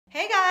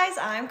guys,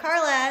 I'm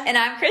Carla. And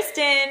I'm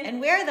Kristen. And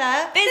we're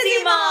the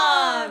Busy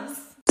Moms.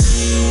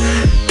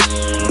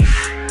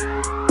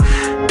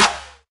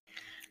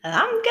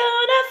 I'm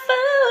gonna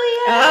fool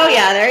you. Oh,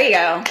 yeah, there you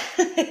go.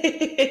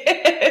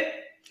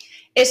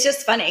 It's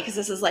just funny because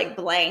this is like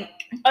blank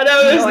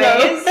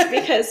noise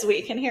because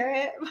we can hear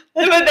it.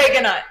 But they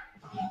cannot.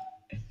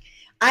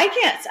 I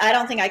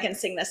don't think I can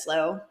sing this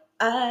slow.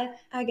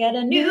 I get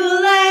a new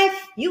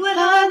life. You would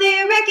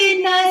hardly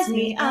recognize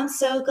me. I'm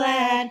so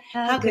glad.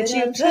 How could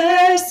you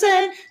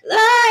person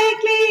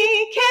like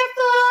me care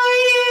for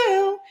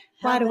you?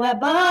 Why do I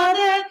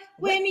bother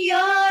when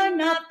you're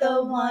not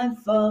the one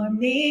for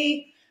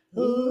me?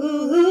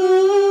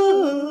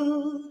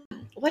 Ooh.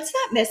 What's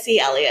that Missy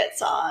Elliott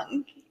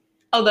song?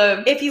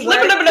 Although, if you work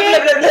it, let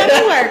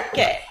me work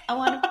it.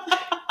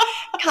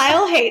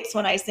 Kyle hates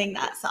when I sing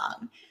that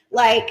song.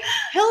 Like,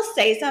 he'll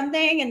say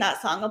something and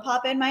that song will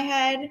pop in my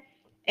head,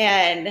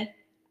 and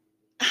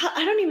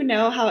I don't even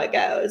know how it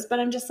goes,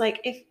 but I'm just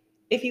like,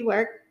 if you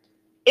work,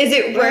 is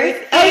it worth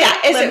it? Oh, yeah,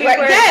 is it worth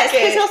it? Yes,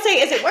 because he'll say,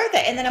 is it worth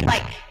it? And then I'm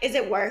like, is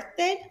it worth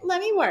it? Let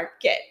me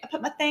work it. I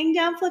put my thing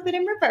down, flip it,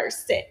 and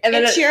reverse it. And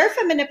it's your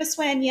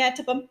feminibuswen yet.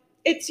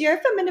 It's your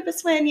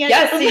feminibuswen yet.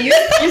 Yes, see, you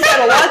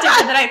said a lot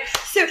different than I.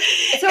 So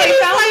I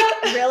found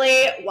like,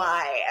 really,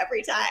 why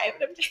every time?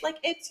 And I'm just like,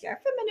 it's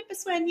your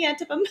feminibuswen yet.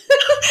 I found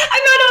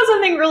out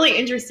something really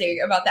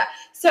interesting about that.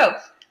 So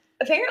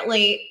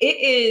apparently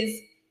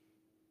it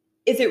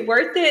is it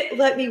worth it?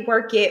 Let me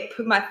work it,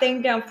 put my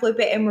thing down, flip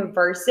it, and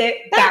reverse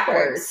it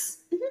backwards.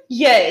 Mm-hmm.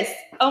 Yes.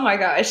 Oh my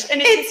gosh.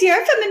 And it's your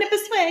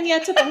feminibuswen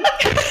yet. I want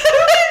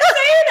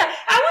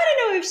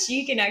to know if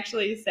she can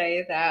actually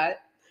say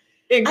that.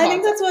 I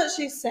think that's what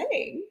she's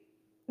saying.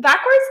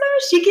 Backwards though?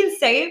 She can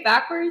say it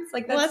backwards?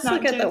 Like, that's let's not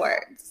look at the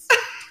words.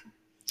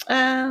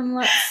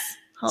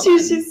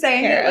 She's just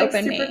saying here, it like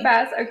open super me.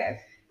 fast. Okay.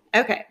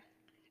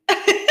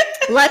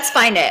 Let's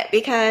find it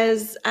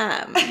because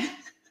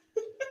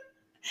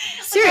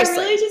seriously. I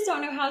really just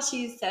don't know how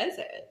she says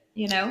it,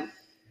 you know?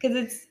 Because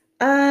it's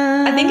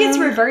I think it's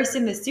reversed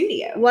in the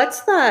studio. What's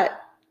that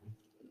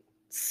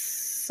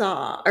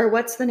song, or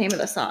what's the name of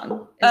the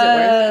song? Is it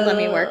worth Let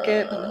Me Work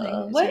It?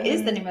 What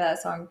is the name of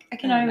that song? I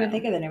cannot even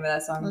think of the name of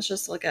that song. Let's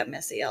just look up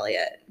Missy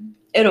Elliott.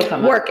 It'll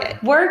come Work up.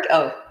 It. Work?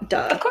 Oh,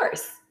 duh. Of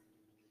course.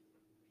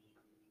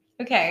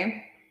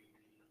 Okay.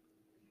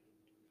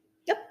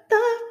 Get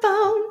the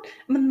phone.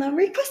 I'm in the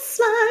request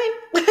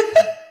line.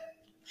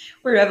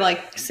 We're having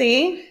like,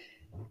 see?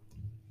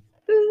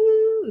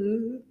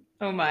 Ooh.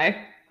 Oh my.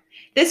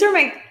 This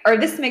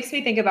makes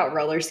me think about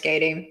roller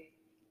skating.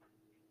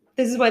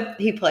 This is what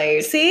he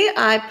plays. See,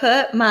 I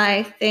put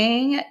my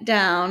thing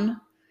down,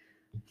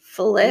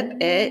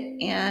 flip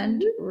it,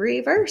 and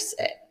reverse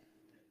it.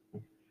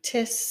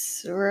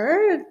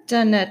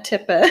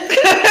 Tisrdanatippa.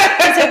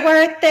 Is it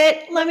worth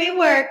it? Let me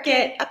work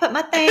it. I put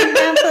my thing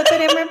down, flip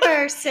it, and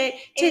reverse it.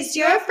 Tis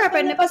your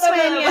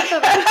feminibuswen.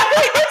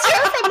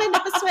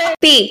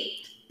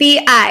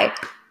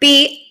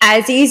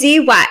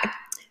 B-I-B-I-B-I-Z-Z-Y.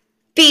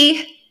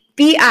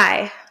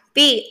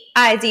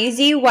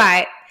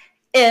 B-I-B-I-B-I-Z-Z-Y.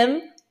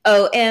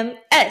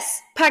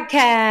 M-O-M-S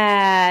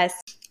podcast.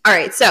 All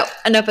right, so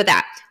enough of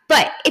that.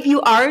 But if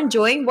you are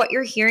enjoying what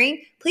you're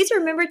hearing, please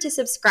remember to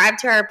subscribe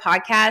to our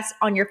podcast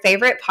on your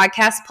favorite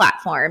podcast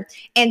platform.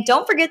 And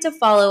don't forget to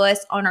follow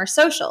us on our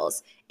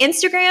socials,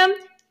 Instagram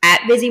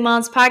 @Busy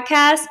Moms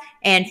Podcast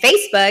and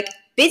Facebook,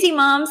 Busy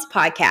Moms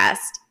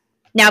Podcast.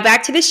 Now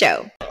back to the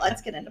show.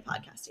 Let's get into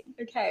podcasting.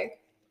 Okay.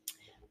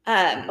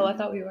 I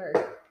thought we were.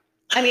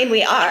 I mean,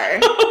 we are,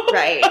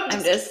 right?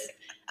 I'm just,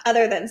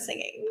 other than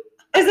singing.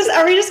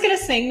 Are we just going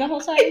to sing the whole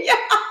time? Yeah.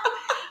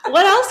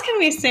 What else can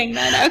we sing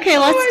then? Okay,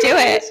 let's do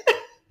it.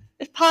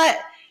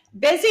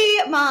 Busy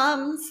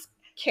Moms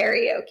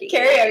Karaoke.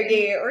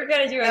 We're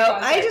going to do it. Oh,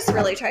 I just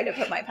really tried to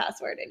put my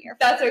password in your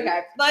phone. That's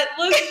okay. But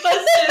let's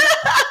just...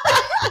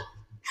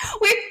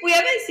 we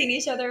haven't seen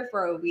each other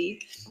for a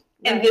week.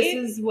 Right? And this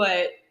is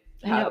what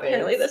happens.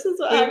 Apparently this is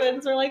what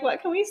happens. We're like,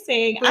 what can we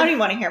sing? I don't even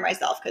want to hear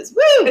myself because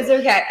woo! It's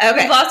okay.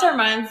 We've lost our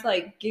minds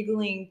like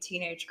giggling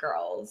teenage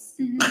girls.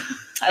 Mm-hmm.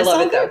 I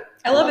love it though.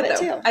 I love it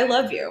too. I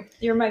love you.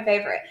 You're my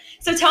favorite.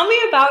 So tell me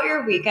about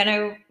your week. I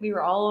know we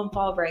were all on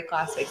fall break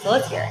last week, so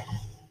let's hear it.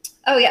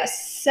 Oh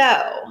yes.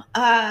 So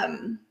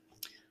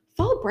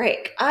fall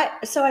break.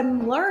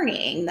 I'm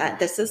learning that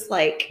this is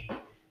like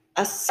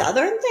a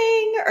Southern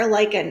thing or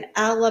like an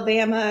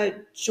Alabama,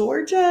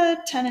 Georgia,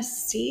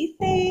 Tennessee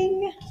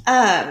thing.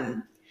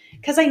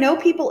 Because I know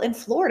people in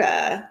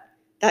Florida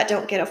that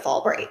don't get a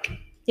fall break.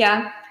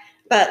 Yeah.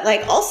 But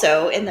like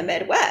also in the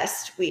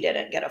Midwest, we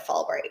didn't get a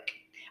fall break.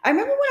 I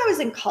remember when I was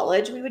in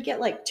college, we would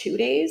get like 2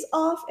 days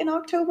off in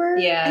October.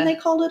 Yeah. And they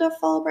called it a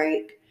fall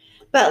break.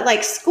 But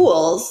like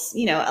schools,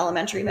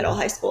 elementary, middle,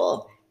 high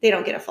school, they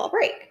don't get a fall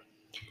break.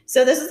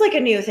 So this is like a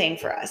new thing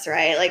for us,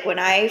 right? Like when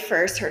I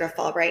first heard of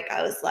fall break,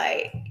 I was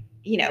like,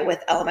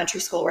 with elementary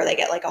school where they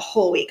get like a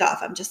whole week off,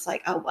 I'm just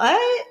like, oh,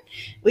 what?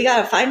 We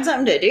got to find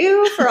something to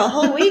do for a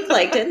whole week?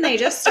 Like, didn't they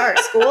just start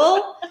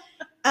school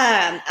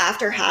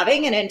after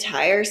having an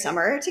entire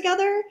summer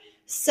together?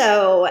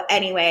 So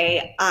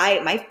anyway,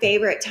 my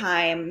favorite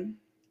time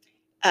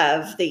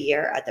of the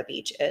year at the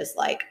beach is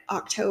like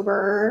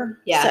October,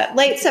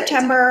 late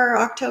September,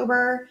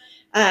 October.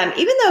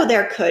 Even though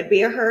there could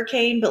be a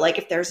hurricane, but like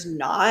if there's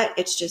not,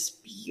 it's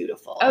just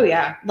beautiful. Oh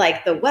yeah.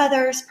 Like the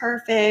weather's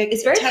perfect.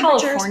 It's very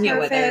California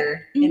perfect.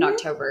 Weather in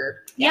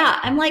October. Yeah.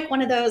 I'm like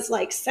one of those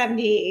like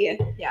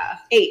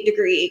 78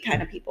 degree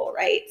kind of people,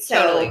 right? So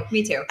totally.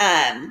 Me too.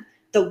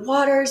 The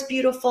water's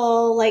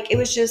beautiful. Like it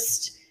was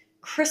just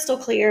crystal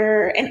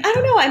clear. And I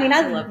don't know. I mean,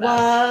 I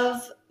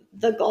love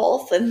the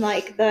Gulf and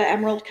like the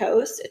Emerald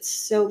Coast. It's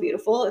so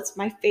beautiful. It's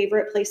my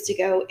favorite place to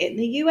go in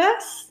the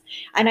US.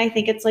 And I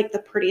think it's like the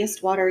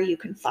prettiest water you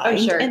can find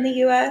in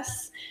the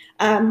US.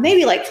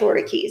 Maybe like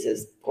Florida Keys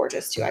is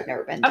gorgeous too. I've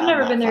never been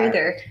there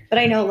either. But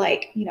I know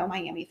like,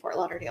 Miami, Fort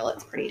Lauderdale,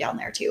 it's pretty down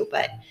there too.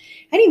 But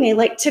anyway,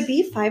 like to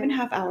be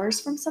 5.5 hours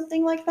from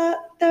something like that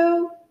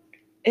though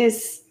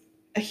is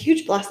a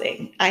huge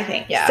blessing, I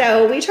think. Yeah.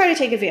 So we try to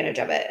take advantage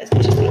of it as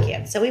much as we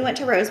can. So we went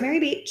to Rosemary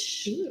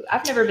Beach. Ooh,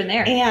 I've never been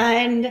there.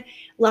 And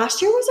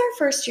last year was our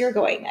first year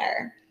going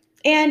there.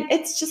 And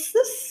it's just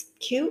this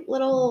cute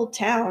little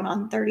town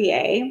on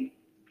 30A.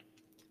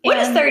 What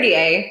is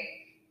 30A?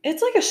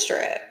 It's like a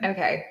strip.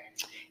 Okay.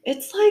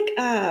 It's like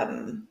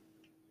I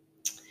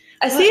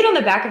see it on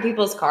the back of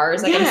people's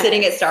cars. Like I'm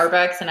sitting at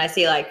Starbucks and I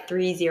see like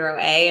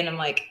 30A and I'm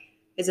like,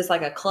 is this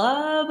like a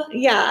club?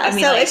 Yeah. I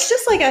mean, so it's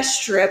just like a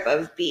strip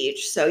of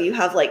beach. So you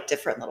have like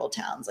different little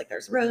towns. Like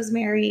there's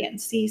Rosemary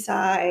and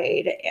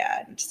Seaside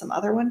and some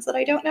other ones that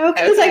I don't know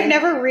because I've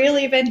never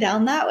really been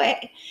down that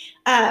way.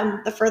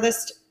 The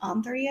furthest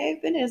on 30A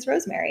I've been is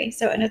Rosemary.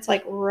 So, and it's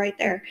like right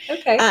there.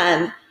 Okay.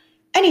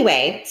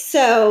 Anyway,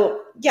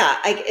 so yeah,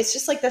 it's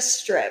just like the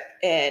strip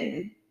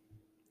in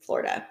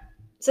Florida.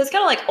 So it's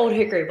kind of like Old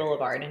Hickory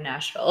Boulevard in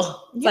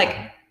Nashville. It's like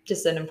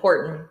just an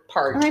important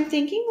part. I'm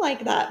thinking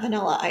like that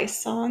Vanilla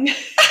Ice song.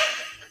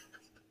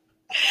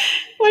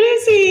 What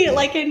is he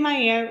like in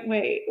Miami?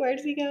 Wait, where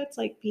does he go? It's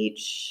like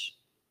Beach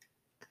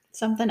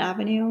something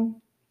Avenue.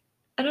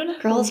 I don't know.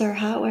 Girls are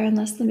hot wearing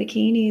less than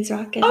bikinis,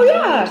 rocking. Oh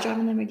yeah,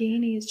 driving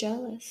Lamborghinis,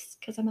 jealous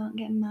because I'm out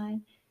getting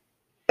mine.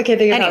 Okay,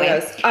 there you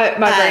go.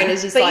 My brain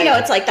is just but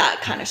it's like that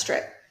kind of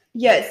strip.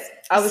 Yes.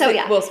 I was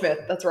Will Smith.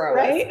 That's where I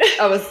was. Right?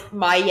 I was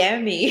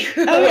Miami.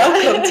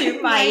 Welcome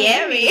to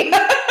Miami.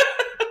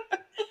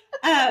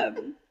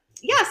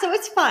 So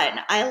it's fun.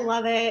 I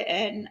love it.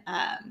 And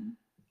I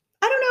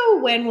don't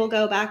know when we'll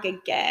go back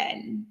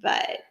again,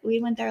 but we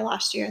went there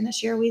last year and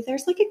this year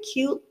there's like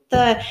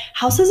the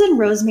houses in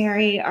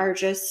Rosemary are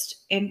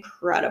just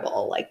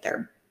incredible. Like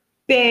they're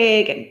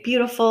big and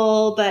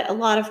beautiful, but a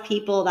lot of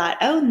people that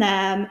own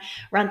them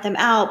rent them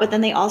out. But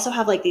then they also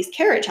have like these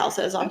carriage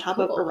houses on top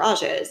of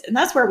garages. And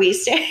that's where we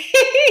stay.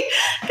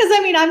 Because I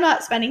mean, I'm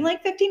not spending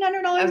like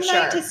 $1,500 a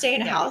night to stay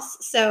in a house.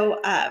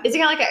 So is it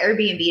kind of like an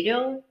Airbnb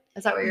deal?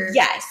 Is that what you're?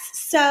 Yes.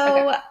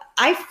 So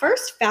I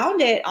first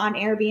found it on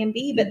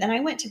Airbnb, but then I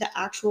went to the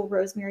actual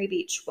Rosemary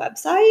Beach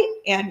website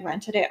and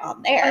rented it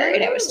on there.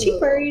 And it was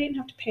cheaper. You didn't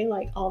have to pay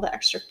like all the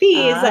extra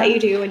fees that you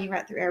do when you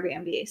rent through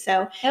Airbnb.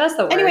 So that's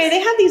the worst. Anyway, they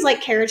have these like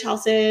carriage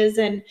houses,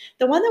 and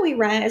the one that we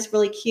rent is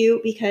really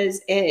cute because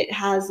it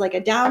has like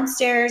a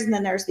downstairs and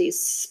then there's these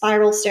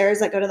spiral stairs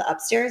that go to the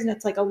upstairs, and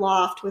it's like a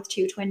loft with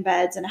 2 twin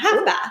beds and a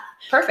half bath.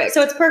 Perfect.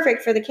 So it's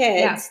perfect for the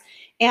kids. Yeah.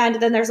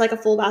 And then there's like a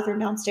full bathroom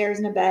downstairs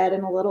and a bed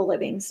and a little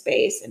living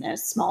space and a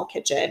small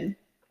kitchen.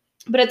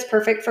 But it's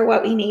perfect for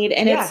what we need.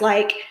 And it's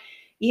like,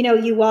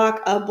 you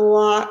walk a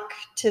block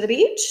to the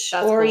beach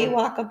you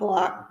walk a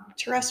block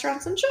to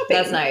restaurants and shopping.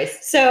 That's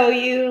nice. So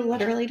you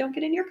literally don't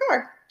get in your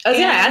car. I was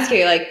going to ask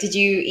you, like, did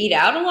you eat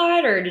out a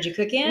lot or did you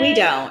cook in? We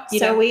don't.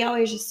 We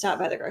always just stop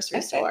by the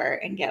grocery store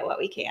and get what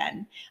we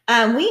can.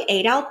 We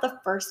ate out the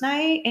first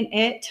night and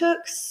it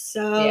took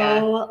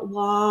so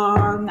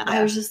long. Yeah.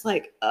 I was just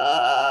like,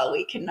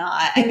 we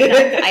cannot. I mean,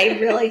 I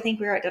really think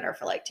we were at dinner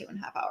for like 2.5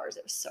 hours.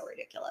 It was so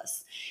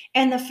ridiculous.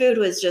 And the food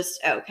was just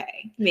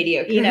okay.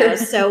 Mediocre.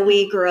 So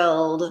we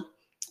grilled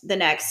the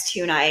next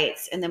 2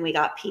 nights, and then we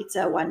got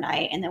pizza one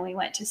night, and then we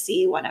went to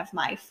see one of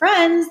my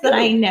friends that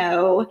I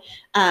know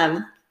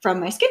from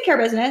my skincare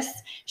business.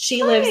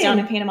 She lives down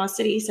in Panama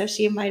City, so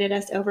she invited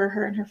us over.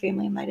 Her and her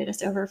family invited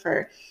us over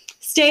for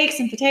steaks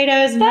and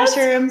potatoes and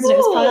mushrooms. Cool. And it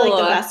was probably like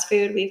the best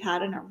food we've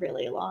had in a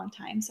really long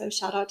time. So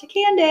shout out to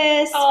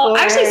Candace. Oh,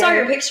 I actually saw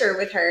your picture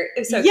with her. It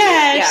was so cute.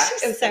 Yeah,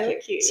 it was so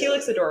cute. She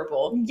looks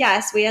adorable.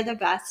 Yes, we had the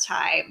best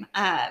time.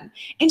 And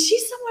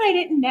she's someone I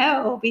didn't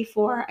know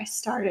before I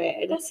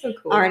started. That's so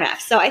cool. RNF.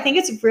 So I think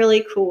it's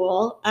really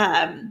cool.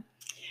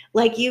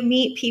 Like you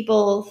meet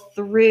people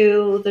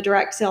through the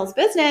direct sales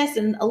business,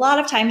 and a lot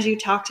of times you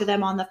talk to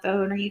them on the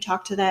phone or you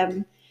talk to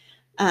them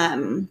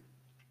on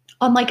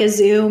like a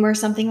Zoom or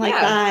something like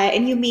that,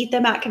 and you meet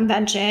them at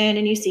convention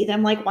and you see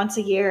them like once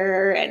a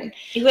year, and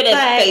you put a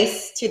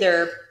face to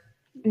their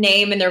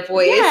name and their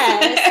voice.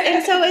 Yes.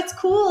 And so it's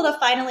cool to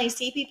finally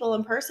see people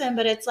in person,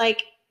 but it's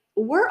like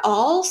we're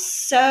all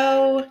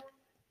so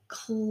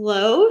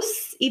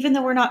close, even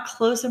though we're not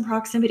close in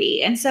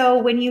proximity. And so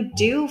when you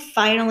do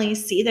finally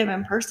see them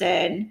in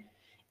person,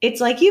 it's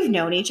like you've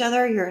known each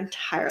other your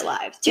entire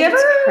lives. Do you It's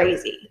ever-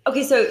 crazy.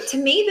 Okay, so to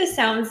me, this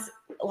sounds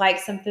like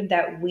something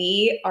that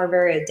we are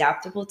very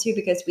adaptable to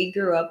because we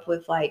grew up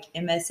with like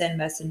MSN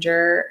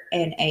Messenger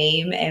and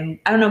AIM. And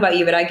I don't know about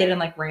you, but I get in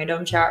like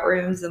random chat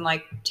rooms and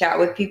like chat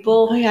with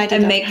people Oh, yeah, I did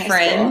and that make in high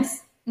friends.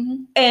 school.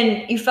 Mhm.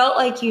 And you felt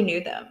like you knew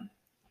them,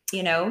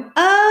 you know?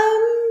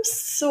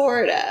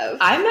 Sort of.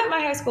 I met my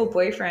high school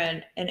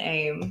boyfriend in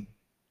AIM.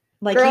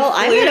 Like, Girl,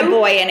 I met a flew-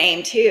 boy in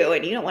AIM too,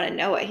 and you don't want to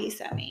know what he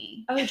sent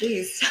me. Oh,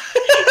 geez.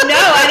 No,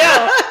 I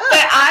know.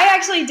 But I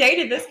actually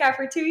dated this guy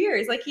for 2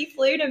 years. Like, he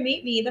flew to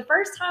meet me. The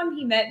first time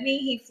he met me,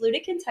 he flew to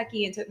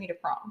Kentucky and took me to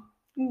prom.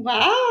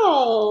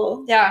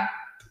 Wow. Yeah.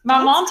 My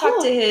That's mom talked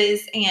cool. to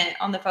his aunt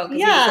on the phone because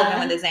he Yeah. was living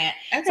with his aunt.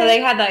 Okay. So they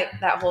had like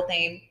that whole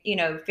thing, you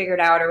know, figured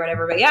out or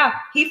whatever. But yeah,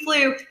 he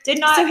flew, did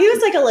not. So he was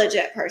like a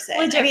legit person.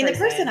 Legit I mean, the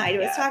person, person I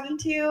was yeah. talking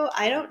to,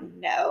 I don't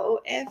know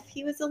if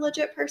he was a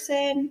legit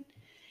person.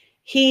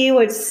 He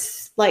would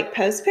like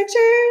post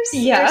pictures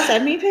Yeah. or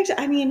send me pictures.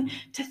 I mean,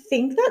 to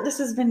think that this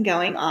has been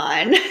going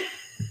on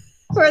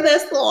for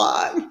this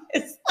long,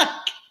 it's like,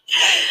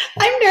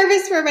 I'm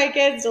nervous for my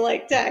kids to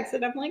like text,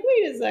 and I'm like,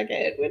 wait a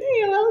second. When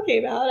AOL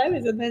came out, I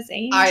was in the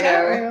same I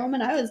chat know. room,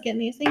 and I was getting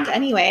these things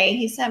anyway.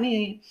 He sent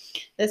me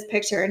this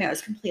picture, and it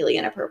was completely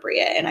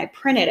inappropriate, and I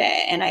printed it,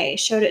 and I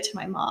showed it to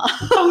my mom.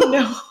 Oh,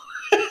 no.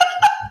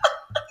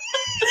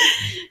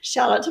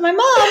 Shout out to my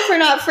mom for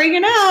not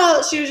freaking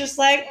out. She was just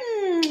like,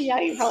 yeah,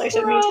 you probably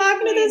shouldn't be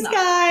talking to this Probably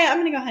not. guy. I'm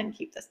going to go ahead and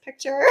keep this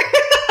picture.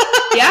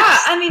 Yeah,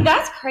 I mean,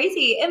 that's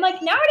crazy. And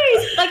like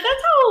nowadays, like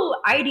that's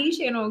how ID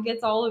Channel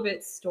gets all of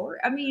its story.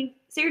 I mean,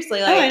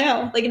 seriously, Oh, I like,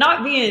 know. like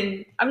not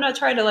being, I'm not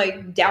trying to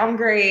like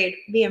downgrade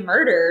being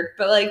murdered,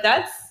 but like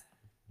that's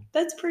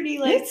pretty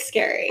like It's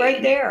scary.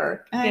 right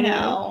there. I you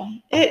know.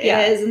 It is.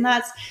 Yeah. And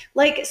that's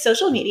like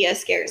social media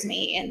scares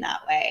me in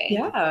that way.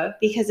 Yeah.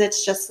 Because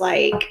it's just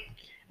like,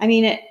 I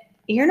mean,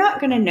 you're not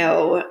going to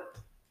know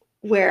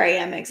where I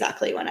am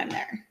exactly when I'm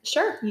there.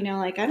 Sure. You know,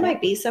 like I might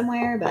be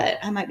somewhere, but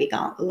I might be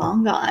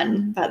long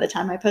gone by the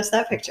time I post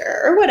that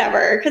picture or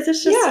whatever. Because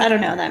it's just, Yeah. I don't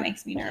know, that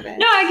makes me nervous.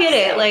 No, I get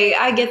it. So- Like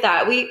I get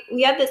that. We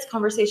had this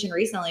conversation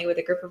recently with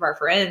a group of our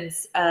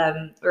friends. We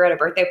were at a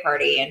birthday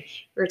party and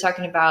we were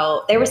talking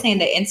about, they were saying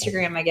that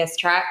Instagram, I guess,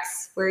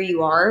 tracks where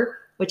you are,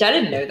 which I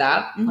didn't know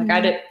that. Like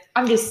Mhm.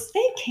 I'm just,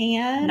 They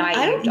can. I naive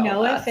don't to know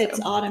all if that, it's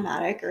so.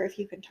 automatic or if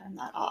you can turn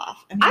that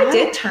off. mean, I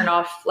did don't- turn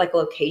off like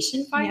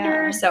location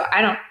finder. Yeah. So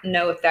I don't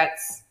know if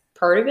that's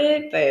part of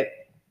it, but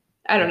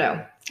I don't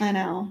know. I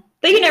know.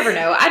 But you never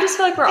know. I just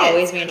feel like we're It's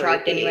always being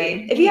tracked creepy.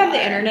 anyway. If you have the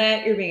Yeah.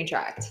 internet, you're being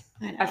tracked.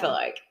 I know. I feel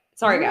like.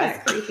 Sorry, Isn't guys.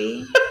 that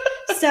creepy.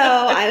 So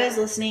I was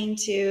listening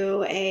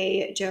to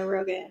a Joe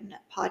Rogan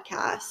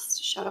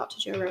podcast. Shout out to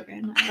Joe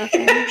Rogan. I love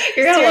him.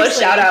 You're gonna love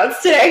Seriously. shout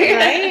outs today.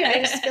 Right? I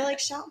just feel like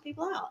shouting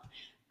people out.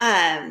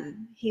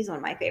 He's one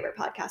of my favorite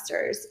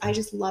podcasters. I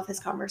just love his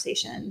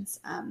conversations.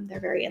 They're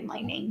very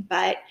enlightening.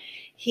 But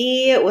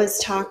he was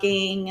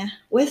talking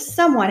with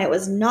someone. It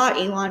was not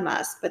Elon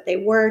Musk, but they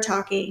were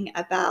talking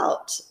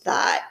about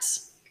that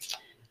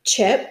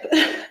chip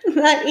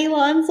that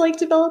Elon's like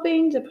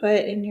developing to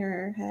put in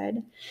your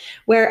head,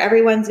 where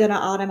everyone's gonna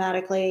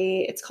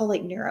automatically. It's called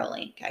like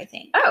Neuralink, I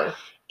think. Oh.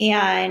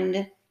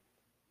 And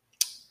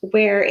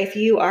where if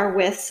you are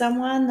with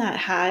someone that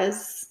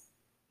has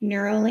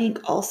Neuralink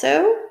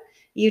also,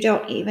 you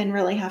don't even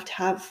really have to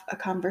have a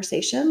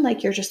conversation.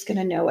 Like you're just going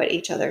to know what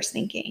each other's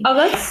thinking. Oh,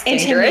 that's and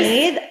dangerous. to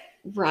me,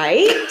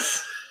 right?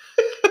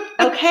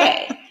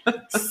 Okay.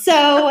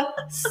 So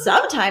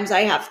sometimes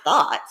I have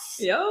thoughts.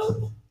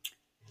 Yo.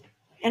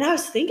 And I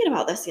was thinking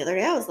about this the other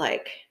day. I was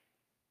like,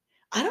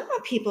 I don't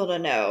want people to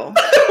know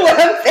What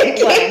I'm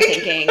thinking. what I'm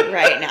thinking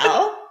right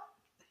now.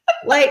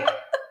 Like,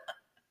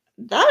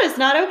 that is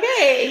not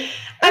okay.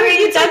 I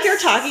mean, it's like that's you're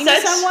talking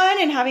such- to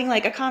someone and having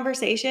like a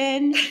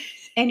conversation,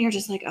 and you're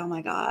just like, oh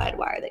my God,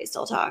 why are they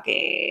still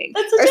talking?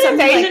 That's such or an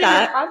something invasion like of your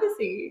that.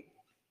 privacy.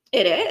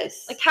 It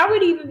is. Like, how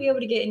would you even be able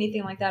to get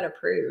anything like that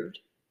approved?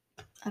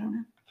 I don't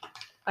know.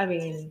 I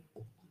mean,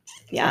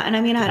 Yeah, and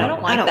I mean, I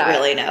don't like that.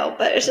 really know,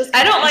 but it's just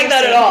I don't like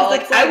that at interesting. all.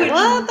 It's Like, I like, would-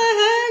 what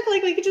the heck?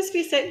 Like, we could just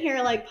be sitting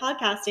here like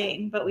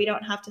podcasting, but we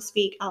don't have to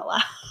speak out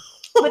loud.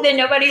 but then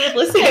nobody would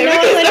listen. I know,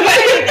 because like,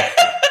 nobody-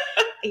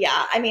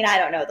 Yeah, I mean, I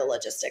don't know the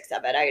logistics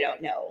of it. I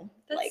don't know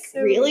That's like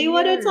so really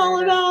what it's all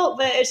weird. about,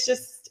 but it's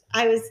just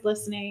I was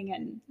listening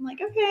and I'm like,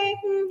 okay,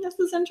 this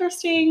is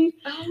interesting.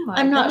 Oh my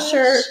I'm not gosh.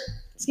 sure.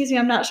 Excuse me,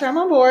 I'm not sure I'm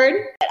on board.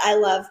 But I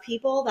love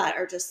people that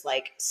are just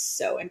like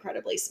so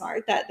incredibly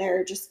smart that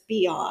they're just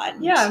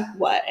beyond Yeah.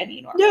 what any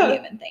normal Yeah.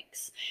 human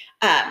thinks.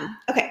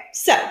 Okay,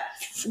 so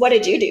what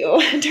did you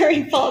do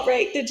during fall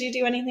break? Did you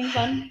do anything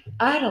fun?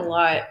 I had a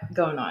lot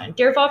going on.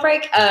 Dear fall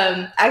break,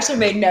 I actually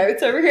made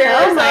notes over here.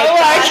 Oh so, my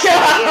like,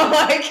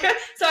 gosh, like,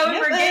 so I wouldn't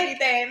Notebook. forget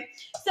anything.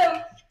 So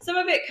some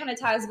of it kind of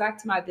ties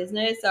back to my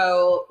business.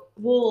 So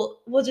we'll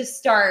just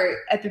start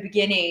at the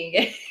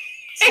beginning.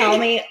 Tell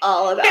me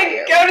all about and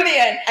your. go to the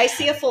end. I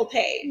see a full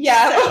page.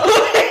 Yeah.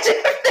 so-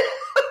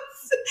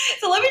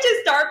 So let me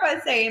just start by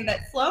saying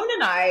that Sloan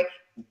and I,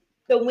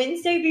 the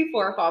Wednesday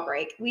before fall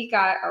break, we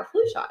got our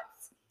flu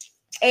shots.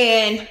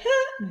 And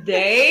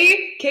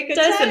they kicked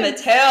us in the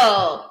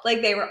tail.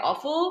 Like, they were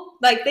awful.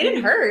 Like, they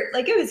didn't hurt.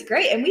 Like, it was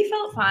great. And we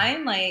felt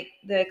fine, like,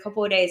 the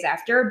couple of days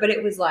after. But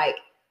it was like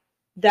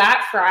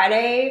that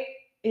Friday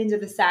into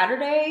the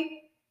Saturday,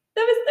 it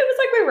was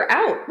like we were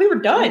out. We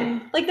were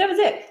done. Like, that was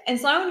it. And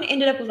Sloan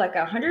ended up with like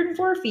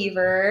 104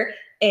 fever.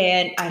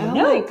 And I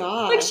know. Oh my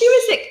gosh. Like, she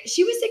was sick.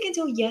 She was sick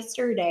until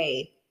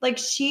yesterday. Like,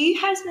 she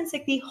has been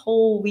sick the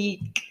whole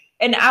week.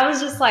 And I was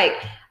just like,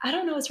 I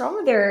don't know what's wrong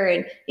with her.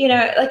 And, you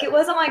know, like, it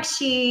wasn't like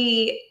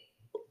she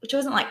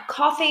wasn't like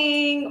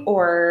coughing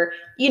or,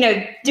 you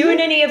know, doing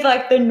any of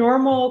like the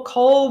normal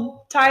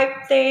cold type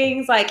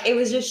things. Like, it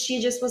was just,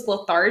 she just was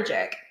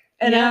lethargic.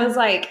 And I was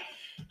like,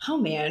 oh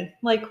man,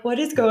 like, what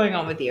is going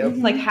on with you?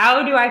 Like,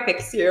 how do I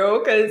fix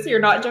you? Because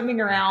you're not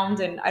jumping around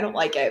and I don't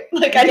like it.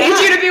 Like, I need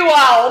you to be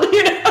wild,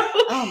 you know?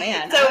 Oh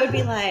man. So I would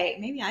be like,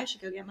 maybe I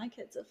should go get my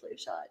kids a flu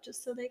shot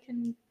just so they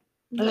can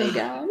lay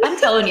down. I'm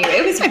telling you,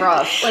 it was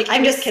rough. Like,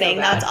 I'm just kidding.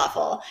 So that's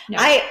awful.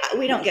 No.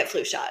 We don't get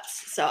flu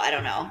shots, so I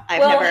don't know.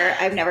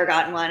 I've never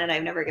gotten one, and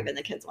I've never given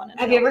the kids one.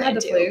 Have you ever had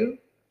the flu?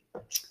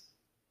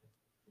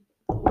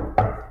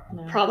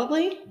 No.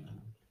 Probably.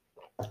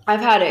 I've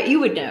had it. You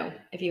would know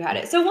if you had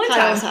it. So one time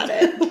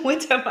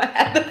I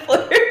had the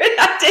flu and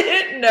I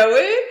didn't know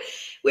it.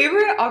 We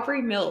were at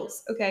Opry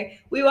Mills. Okay.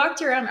 We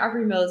walked around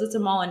Opry Mills. It's a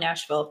mall in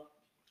Nashville.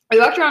 We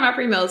walked around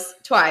Opry Mills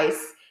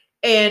twice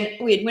and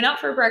we had went out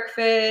for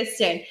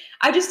breakfast and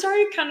I just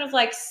started kind of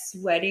like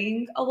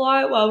sweating a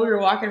lot while we were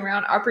walking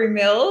around Opry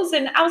Mills.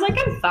 And I was like,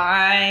 I'm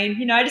fine.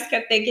 You know, I just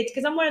kept thinking,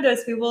 because I'm one of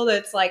those people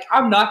that's like,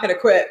 I'm not going to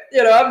quit.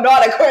 You know, I'm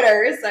not a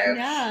quitter.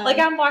 So like,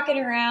 I'm walking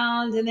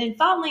around and then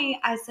finally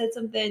I said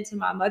something to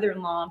my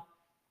mother-in-law.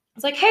 I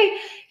was like, hey,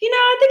 you know,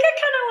 I think I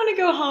kind of want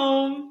to go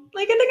home.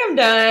 Like, I think I'm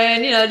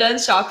done, you know, done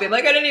shopping.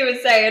 Like, I didn't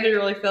even say, I didn't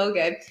really feel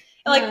good.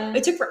 And like,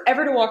 it took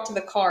forever to walk to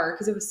the car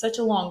because it was such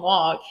a long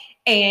walk.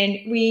 And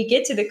we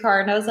get to the car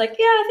and I was like,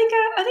 yeah,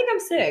 I think I'm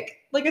sick.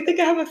 Like, I think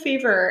I have a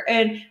fever.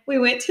 And we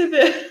went to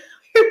the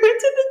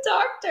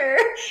doctor and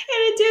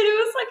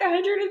it was like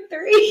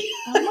 103.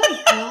 Oh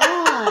my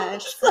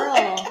gosh,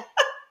 girl.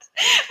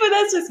 But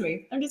that's just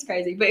me. I'm just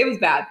crazy. But it was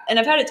bad. And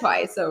I've had it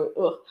twice.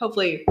 So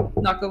hopefully,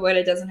 knock on wood,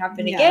 it doesn't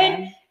happen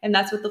again. And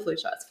that's what the flu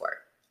shot's for.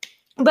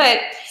 But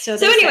so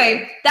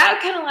anyway, that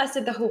kind of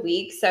lasted the whole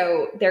week.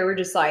 So there were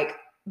just like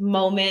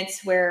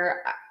moments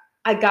where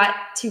I got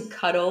to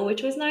cuddle,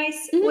 which was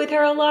nice with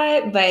her a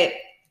lot. But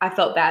I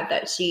felt bad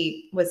that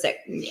she was sick.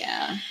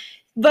 Yeah.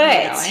 But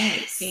I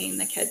hate seeing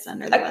the kids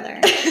under the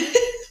weather.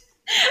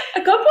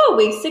 A couple of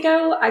weeks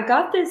ago, I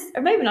got this,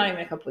 or maybe not even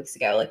a couple weeks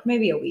ago, like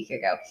maybe a week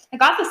ago, I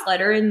got this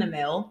letter in the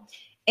mail.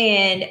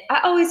 And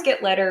I always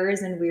get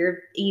letters and weird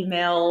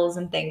emails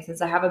and things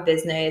since I have a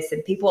business,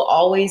 and people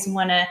always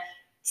want to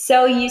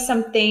sell you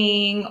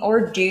something or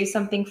do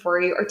something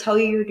for you or tell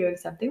you you're doing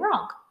something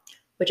wrong,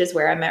 which is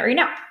where I'm at right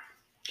now.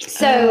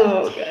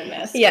 So,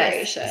 goodness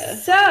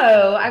gracious.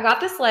 So I got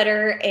this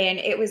letter and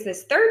it was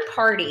this third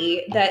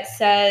party that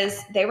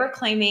says they were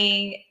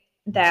claiming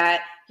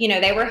that, you know,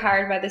 they were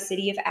hired by the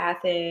city of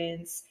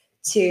Athens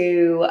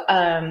to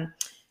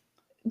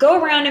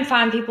go around and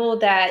find people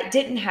that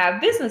didn't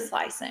have business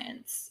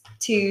license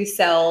to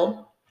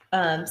sell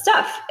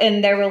stuff.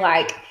 And they were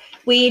like,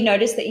 we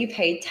noticed that you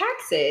paid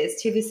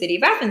taxes to the city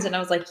of Athens. And I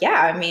was like,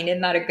 yeah, I mean,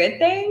 isn't that a good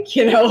thing?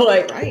 You know,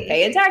 like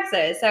paying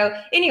taxes. So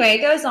anyway,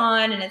 it goes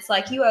on and it's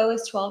like, you owe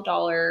us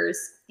 $12.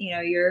 You know,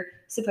 you're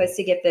supposed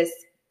to get this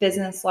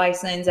business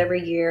license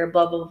every year,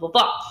 blah, blah, blah,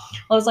 blah.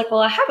 I was like, well,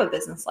 I have a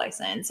business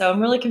license. So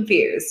I'm really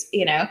confused,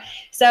 you know?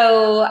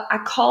 So I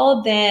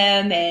called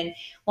them and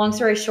long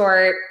story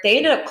short, they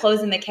ended up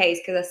closing the case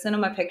because I sent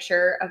them a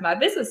picture of my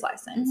business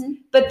license. Mm-hmm.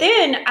 But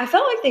then I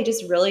felt like they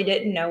just really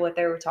didn't know what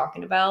they were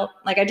talking about.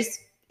 Like I just,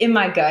 in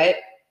my gut,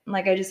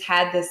 like I just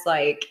had this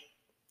like,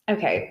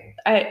 okay,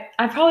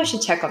 I probably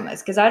should check on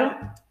this because I don't,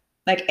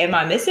 like, am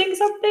I missing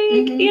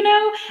something? Mm-hmm. You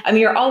know? I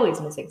mean, you're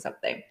always missing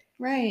something.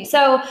 Right.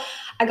 So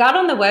I got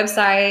on the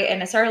website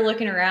and I started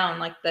looking around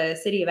like the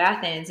city of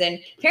Athens, and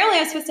apparently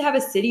I'm supposed to have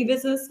a city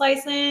business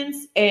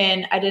license,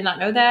 and I did not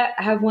know that.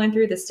 I have one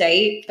through the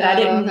state, but I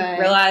didn't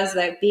realize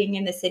that being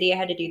in the city, I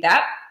had to do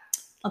that.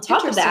 On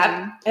top of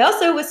that, I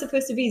also was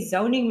supposed to be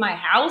zoning my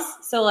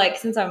house. So like,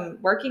 since I'm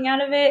working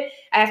out of it,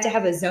 I have to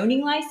have a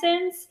zoning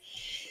license.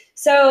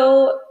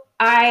 So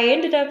I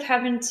ended up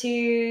having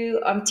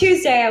to, on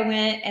Tuesday, I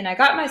went and I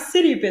got my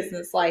city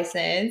business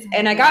license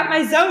and I got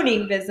my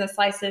zoning business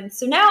license.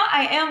 So now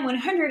I am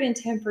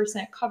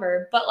 110%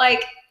 covered, but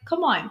like,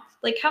 come on,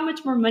 like how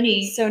much more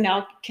money? So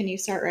now can you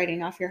start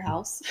writing off your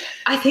house?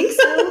 I think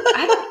so.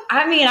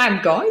 I mean,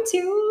 I'm going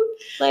to,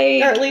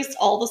 like, or at least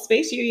all the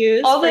space you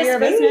use for your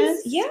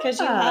business. Yeah. Because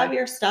you have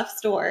your stuff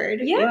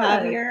stored. Yeah. You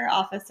have your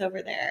office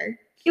over there.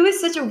 It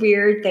was such a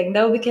weird thing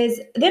though, because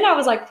then I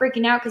was like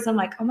freaking out because I'm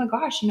like, oh my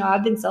gosh, you know,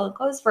 I've been selling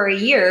clothes for a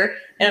year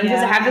and I'm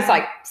supposed to have this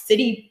like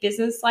city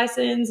business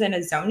license and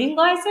a zoning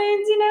license,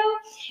 you know?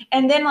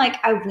 And then like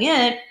I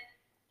went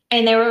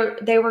And they were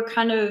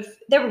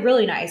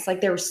really nice. Like,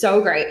 they were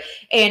so great.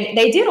 And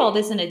they did all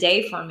this in a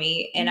day for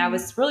me. And I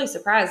was really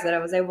surprised that I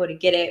was able to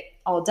get it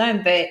all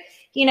done. But,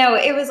 you know,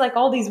 it was like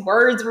all these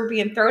words were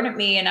being thrown at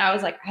me. And I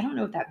was like, I don't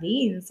know what that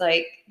means.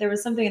 Like, there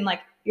was something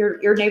like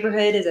your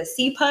neighborhood is a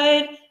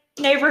CPUD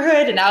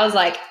neighborhood. And I was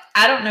like,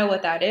 I don't know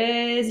what that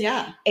is.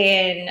 Yeah.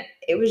 And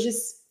it was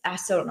just, I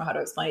still don't know how to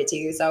explain it to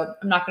you. So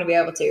I'm not going to be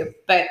able to.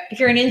 But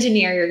if you're an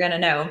engineer, you're going to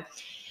know.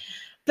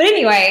 But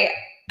anyway,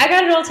 I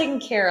got it all taken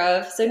care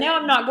of. So now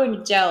I'm not going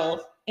to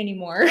jail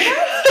anymore. Good.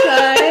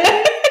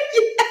 Yeah.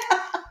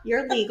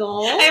 You're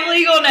legal. I'm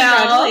legal now.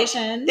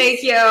 Congratulations.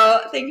 Thank you.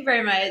 Thank you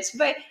very much.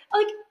 But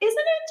like, isn't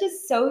it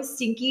just so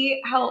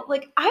stinky how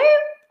like I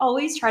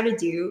always try to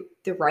do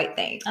the right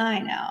thing? I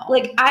know.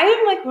 Like, I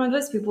am like one of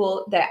those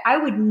people that I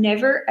would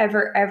never,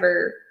 ever,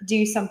 ever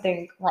do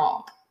something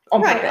wrong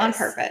on purpose. On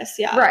purpose.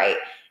 Yeah. Right.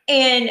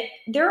 And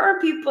there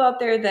are people out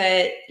there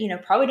that, you know,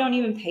 probably don't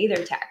even pay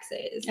their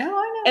taxes. Oh, I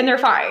know. And they're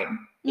fine.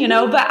 You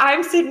know, but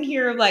I'm sitting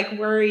here like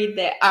worried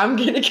that I'm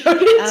going to go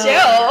to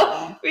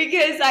jail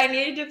because I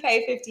needed to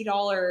pay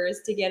 $50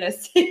 to get a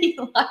city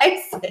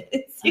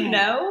license, you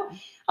know?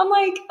 I'm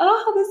like,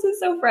 oh, this is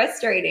so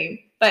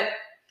frustrating. But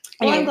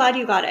well, I'm glad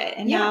you got it.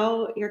 And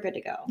now you're good to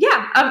go.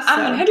 Yeah, I'm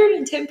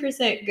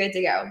 110% good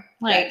to go.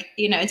 Like,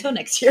 you know, until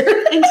next year.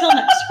 Until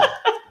next year.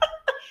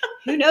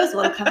 Who knows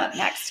what'll come up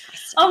next,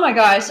 Kristen? Oh my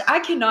gosh, I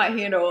cannot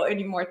handle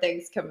any more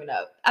things coming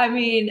up. I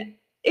mean,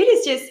 it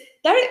is just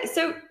that.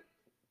 So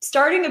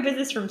starting a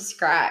business from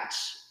scratch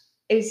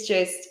is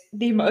just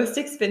the most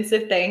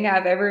expensive thing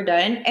I've ever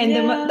done. And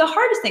the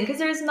hardest thing, because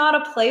there's not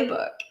a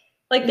playbook.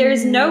 Like,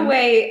 there's no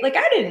way, like,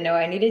 I didn't know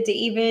I needed to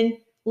even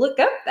look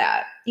up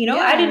that, you know,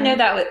 I didn't know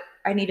that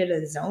I needed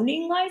a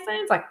zoning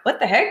license. Like, what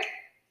the heck?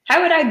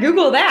 How would I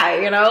Google that,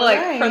 you know,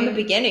 like from the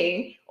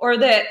beginning? Or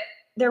that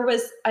there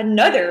was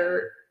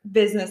another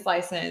business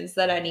license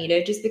that I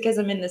needed just because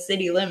I'm in the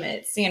city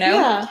limits, you know?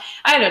 Yeah.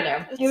 I don't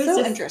know. It was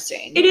so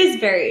interesting. It is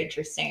very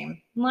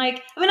interesting.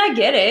 Like, I mean, I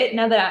get it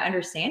now that I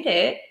understand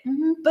it,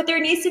 but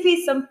there needs to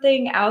be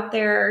something out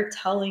there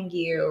telling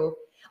you.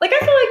 Like, I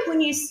feel like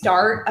when you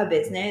start a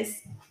business,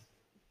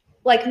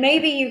 like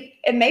maybe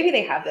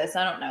they have this,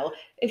 I don't know,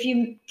 if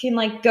you can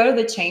like go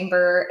to the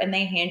chamber and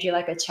they hand you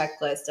like a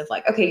checklist of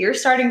like, okay, you're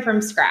starting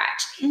from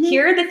scratch.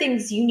 Here are the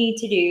things you need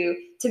to do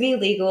to be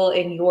legal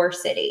in your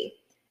city.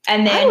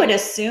 And then I would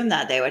assume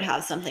that they would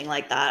have something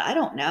like that. I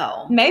don't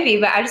know. Maybe,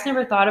 but I just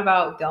never thought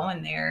about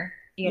going there,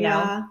 you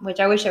know,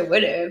 which I wish I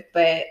would have.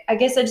 But I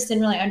guess I just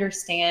didn't really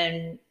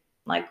understand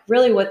like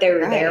really what they were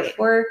there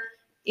for,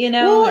 you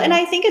know? Well, and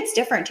I think it's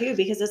different too,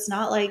 because it's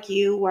not like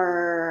you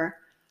were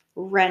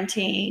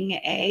renting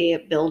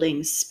a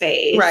building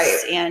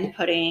space and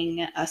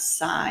putting a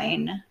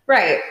sign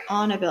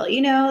on a building,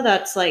 you know,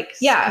 that's like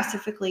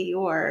specifically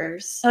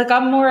yours. Like,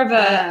 I'm more of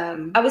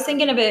I was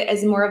thinking of it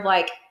as more of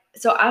like,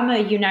 so I'm a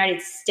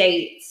United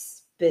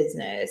States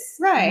business,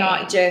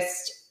 not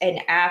just an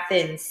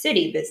Athens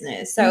city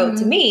business. So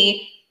to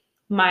me,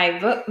 my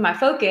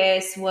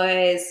focus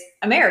was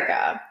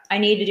America. I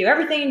need to do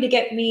everything to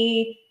get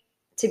me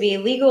to be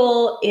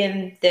legal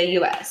in the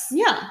US.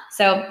 Yeah.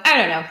 So I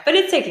don't know, but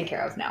it's taken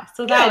care of now.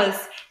 So that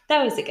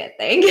was a good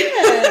thing.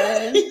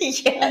 Good.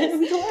 Yes.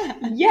 I'm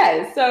glad.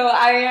 Yes. So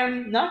I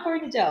am not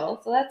going to jail.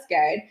 So that's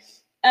good.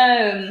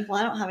 Well,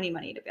 I don't have any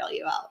money to bail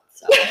you out.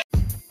 So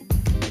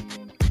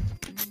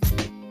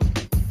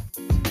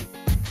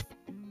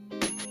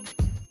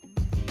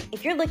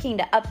if you're looking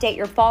to update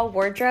your fall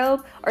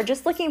wardrobe or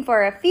just looking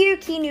for a few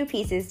key new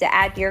pieces to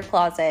add to your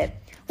closet,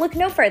 look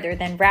no further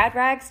than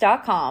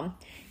radrags.com.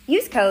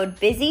 Use code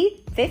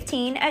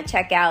BUSY15 at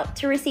checkout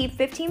to receive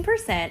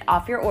 15%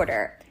 off your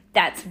order.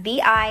 That's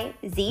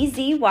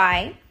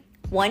BIZZY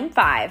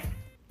 15.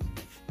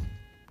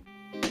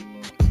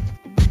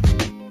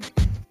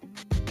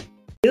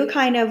 You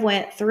kind of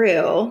went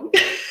through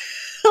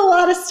a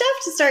lot of stuff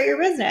to start your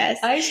business.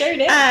 I sure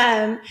did.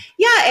 Yeah,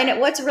 and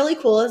what's really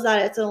cool is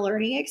that it's a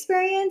learning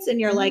experience, and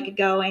you're like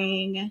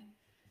going,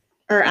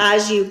 or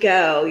as you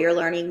go, you're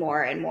learning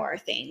more and more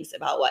things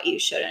about what you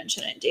should and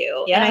shouldn't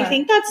do. Yeah. And I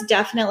think that's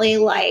definitely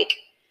like,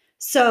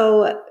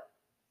 so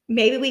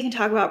maybe we can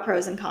talk about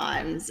pros and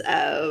cons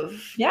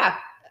of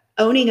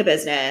owning a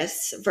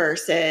business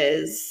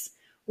versus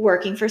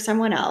working for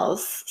someone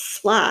else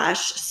 /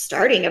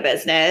 starting a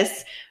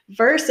business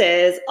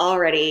versus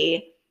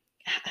already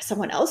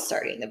someone else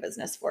starting the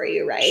business for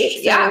you, right?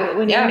 So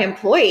when you're an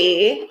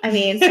employee, I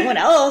mean, someone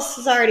else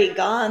has already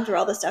gone through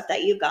all the stuff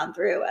that you've gone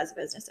through as a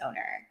business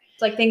owner.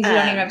 It's like things you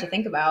don't even have to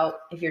think about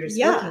if you're just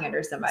working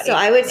under somebody. So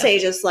I would say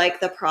just like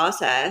the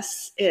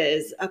process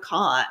is a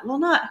con.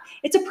 Well,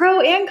 it's a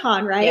pro and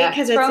con, right?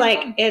 Because it's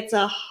like, it's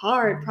a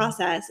hard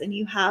process and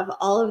you have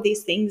all of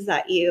these things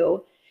that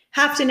you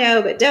have to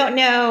know, but don't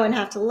know and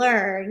have to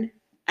learn.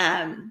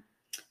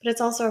 But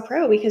it's also a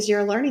pro because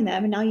you're learning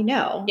them and now you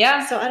know.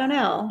 Yeah. So I don't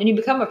know. And you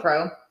become a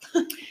pro.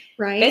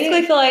 Right. Basically,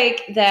 I feel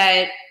like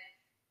that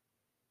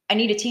I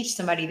need to teach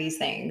somebody these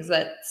things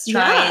that's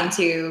trying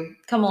to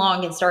come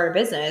along and start a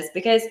business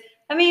because,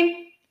 I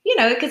mean,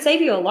 it could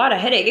save you a lot of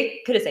headache.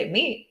 It could have saved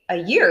me a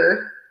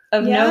year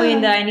of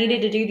knowing that I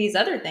needed to do these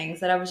other things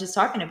that I was just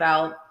talking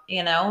about,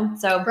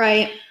 So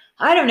Right.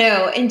 I don't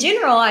know. In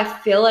general, I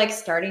feel like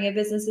starting a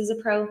business as a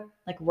pro,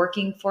 like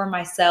working for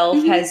myself,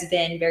 has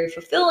been very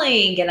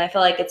fulfilling. And I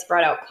feel like it's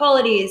brought out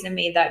qualities in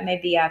me that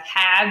maybe I've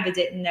had, but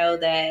didn't know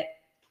that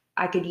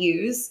I could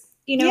use,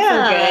 for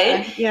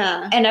good.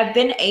 Yeah. And I've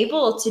been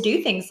able to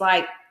do things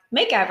like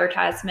make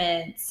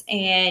advertisements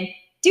and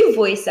do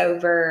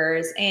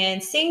voiceovers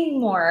and sing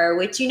more,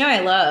 which, I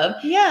love.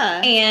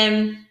 Yeah.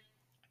 And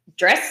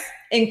dress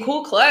in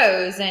cool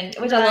clothes, and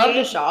which I love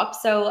to shop.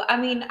 So, I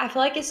mean, I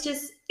feel like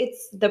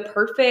it's the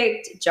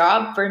perfect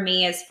job for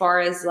me as far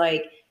as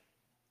like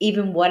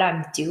even what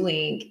I'm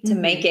doing to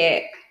make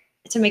it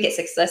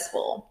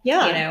successful.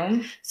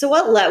 Yeah. So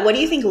what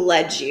do you think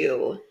led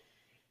you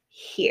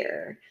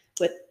here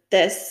with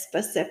this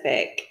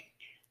specific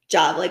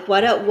job? Like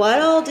what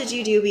all did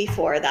you do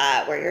before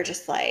that where you're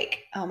just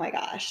like, oh my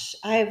gosh,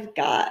 I've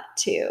got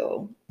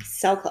to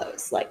sell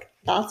clothes? Like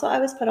that's what I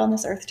was put on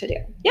this earth to do.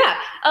 Yeah.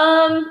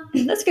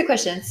 That's a good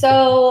question.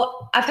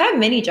 So I've had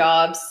many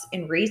jobs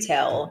in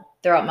retail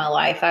throughout my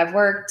life. I've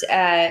worked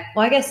at,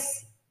 well, I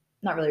guess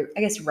not really,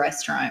 I guess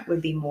restaurant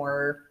would be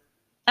more,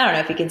 I don't know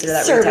if you consider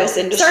that service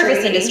retail. industry.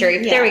 Service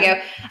industry. Yeah. There we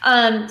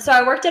go. So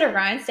I worked at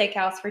Orion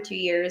Steakhouse for 2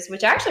 years,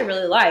 which I actually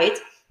really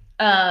liked.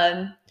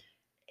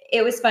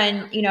 It was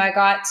fun. I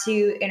got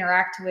to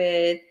interact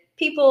with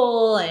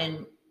people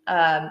and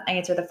I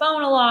answered the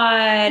phone a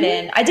lot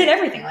and I did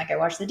everything. Like I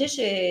washed the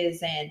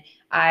dishes and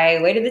I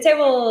waited the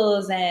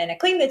tables and I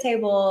cleaned the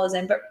tables.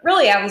 But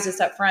really I was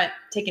just up front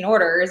taking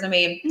orders. I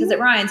mean, because at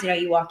Ryan's,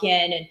 you walk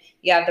in and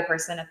you have the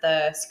person at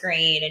the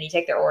screen and you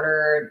take their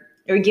order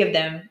or give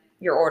them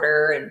your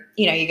order and,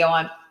 you go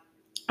on.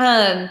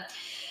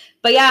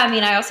 But yeah, I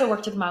mean, I also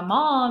worked with my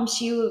mom.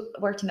 She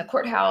worked in the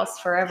courthouse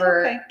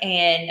forever. Okay.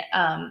 And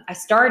I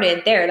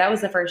started there. That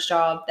was the first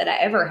job that I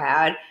ever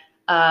had.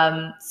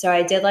 So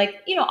I did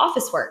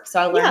office work.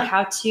 So I learned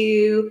how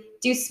to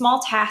do small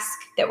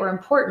tasks that were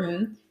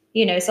important,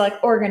 so like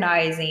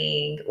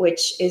organizing,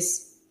 which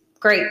is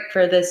great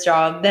for this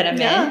job that I'm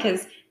in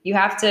because you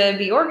have to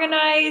be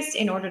organized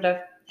in order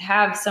to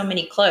have so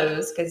many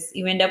clothes because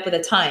you end up with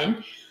a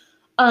ton.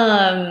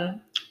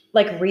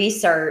 Like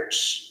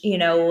research,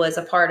 was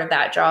a part of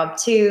that job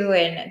too.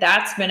 And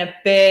that's been a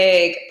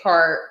big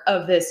part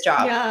of this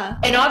job. Yeah.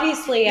 And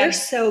obviously you're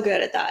so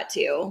good at that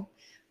too.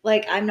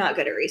 Like I'm not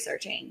good at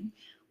researching.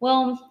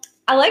 Well,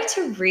 I like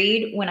to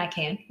read when I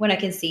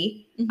can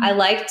see. I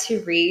like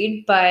to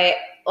read, but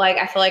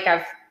I feel like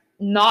I've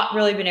not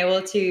really been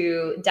able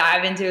to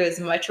dive into as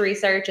much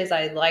research as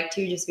I'd like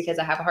to just because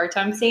I have a hard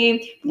time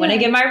seeing. When I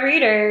get my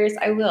readers,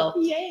 I will.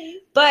 Yay.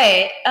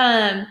 But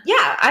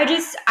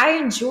I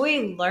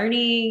enjoy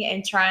learning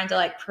and trying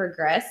to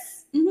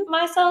progress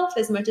myself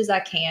as much as I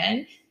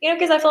can,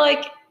 because I feel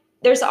like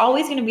there's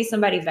always going to be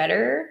somebody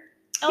better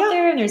out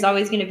there and there's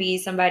always going to be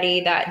somebody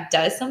that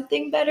does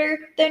something better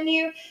than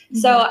you.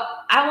 So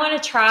I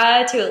want to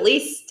try to at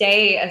least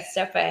stay a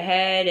step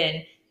ahead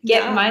and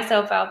get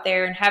myself out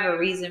there and have a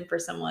reason for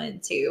someone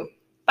to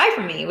buy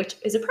from me, which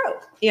is a pro,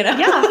 Yeah,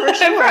 for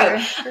sure.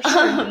 For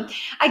sure.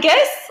 I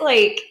guess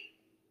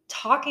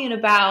talking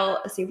about,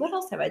 let's see, what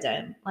else have I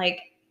done?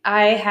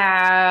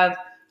 I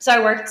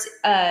worked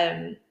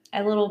a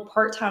little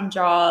part-time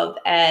job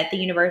at the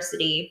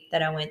university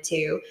that I went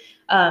to.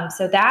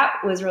 So that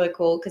was really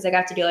cool because I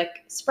got to do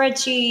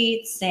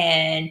spreadsheets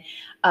and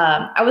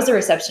I was a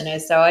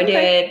receptionist. So I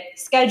did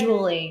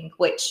scheduling,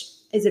 which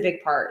is a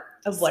big part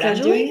of what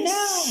I'm doing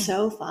now.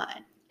 So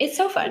fun. It's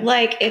so fun.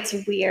 It's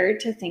weird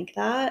to think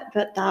that,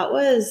 but that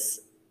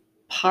was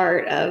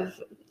part of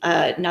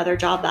another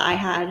job that I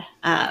had.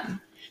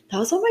 That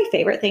was one of my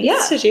favorite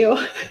things to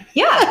do.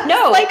 Yeah,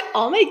 no.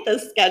 I'll make the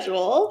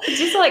schedule.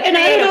 Just and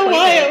I don't know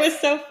why it was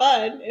so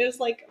fun. It was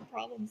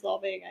problem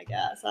solving, I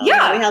guess. We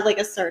had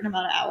a certain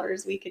amount of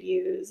hours we could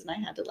use, and I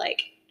had to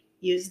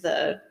use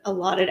the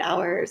allotted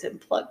hours and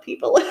plug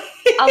people in.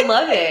 I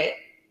love it.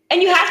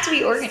 And you have to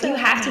be organized. You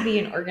have to be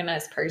an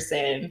organized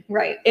person,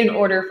 right, in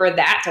order for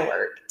that to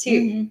work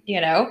too.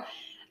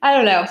 I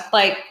don't know.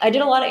 I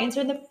did a lot of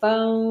answering the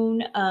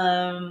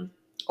phone,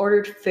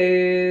 ordered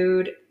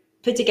food,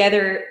 put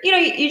together,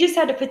 you just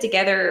had to put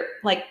together,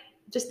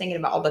 just thinking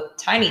about all the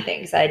tiny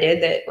things I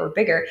did that were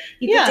bigger.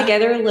 You put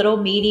together little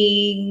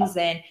meetings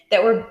and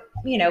that were,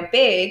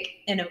 big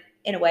in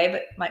a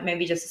way, but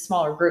maybe just a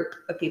smaller group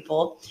of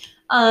people.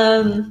 I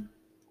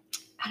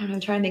don't know.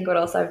 I'm trying to think what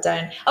else I've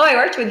done. Oh, I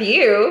worked with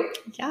you.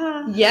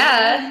 Yeah.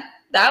 Yeah.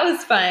 That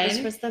was fun.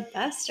 This was the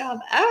best job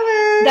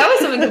ever. That was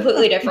something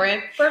completely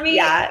different for me.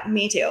 Yeah,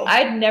 me too.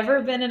 I'd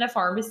never been in a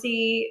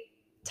pharmacy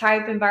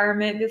type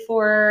environment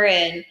before,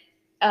 and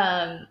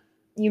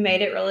you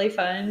made it really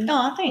fun.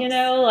 Oh, thanks.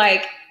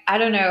 I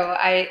don't know.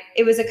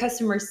 It was a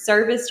customer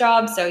service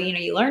job, so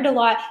you learned a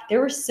lot.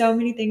 There were so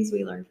many things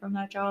we learned from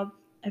that job.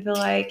 I feel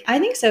like. I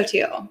think so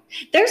too.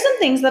 There's some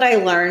things that I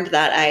learned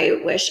that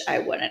I wish I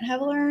wouldn't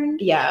have learned.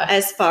 Yeah.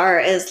 As far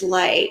as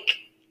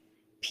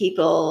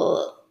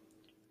people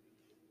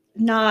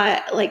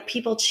not like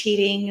people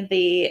cheating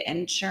the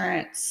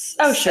insurance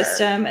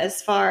system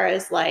as far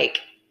as like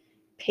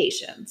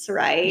patients,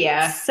 right?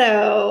 Yeah.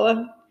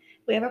 So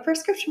we have a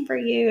prescription for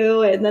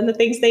you. And then the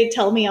things they'd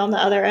tell me on the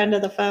other end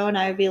of the phone,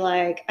 I'd be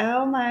like,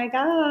 oh my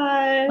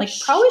gosh. Like,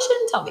 probably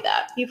shouldn't tell me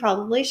that. You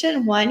probably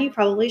shouldn't. One, you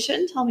probably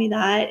shouldn't tell me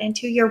that. And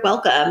two, you're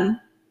welcome.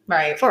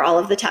 Right. For all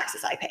of the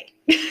taxes I paid.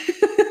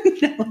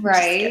 No,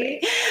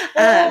 right.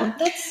 Well,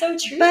 that's so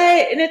true.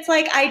 And it's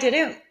like, I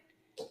didn't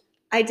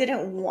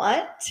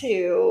want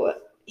to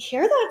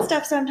hear that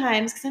stuff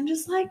sometimes because I'm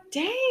just like,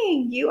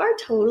 dang, you are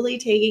totally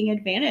taking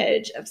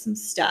advantage of some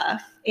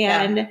stuff.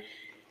 And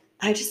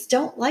I just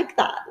don't like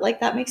that. Like,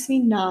 that makes me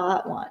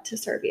not want to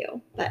serve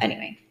you. But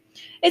anyway.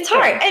 It's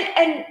hard.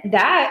 And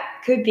that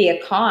could be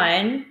a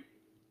con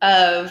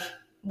of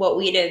what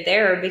we did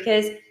there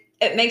because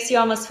it makes you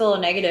almost feel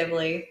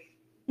negatively,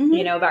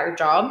 you know, about your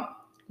job,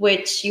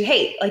 which you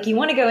hate. Like, you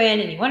want to go in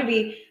and you want to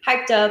be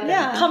hyped up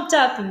and pumped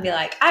up and be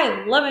like,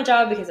 I love my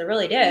job because I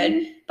really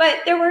did. But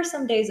there were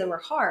some days that were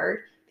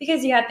hard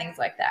because you had things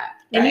like that.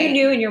 And you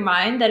knew in your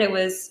mind that it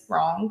was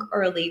wrong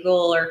or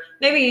illegal or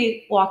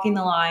maybe walking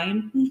the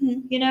line,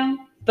 you know,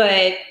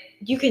 but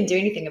you couldn't do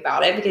anything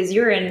about it because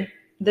you're in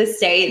this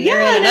state and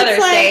you're in another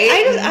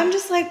state. I'm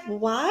just like,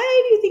 why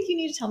do you think you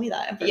need to tell me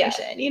that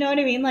information? Yeah. You know what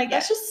I mean? Like,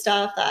 that's just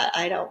stuff that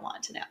I don't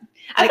want to know.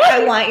 Like,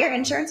 I want your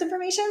insurance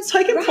information so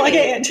I can plug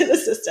it into the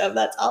system.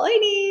 That's all I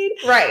need.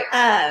 Right.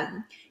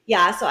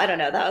 Yeah. So I don't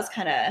know. That was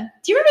kind of.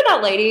 Do you remember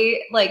that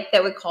lady like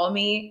that would call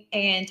me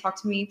and talk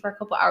to me for a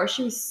couple hours?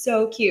 She was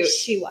so cute.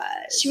 She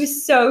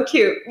was so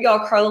cute.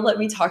 Y'all, Carla let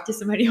me talk to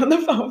somebody on the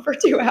phone for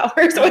 2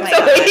 hours once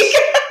a week.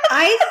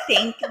 I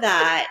think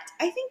that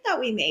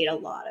we made a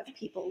lot of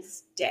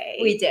people's day.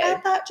 We did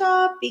at that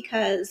job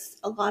because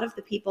a lot of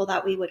the people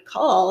that we would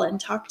call and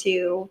talk to,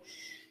 you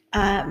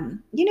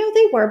know,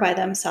 they were by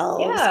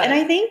themselves. Yeah. And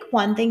I think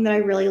one thing that I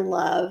really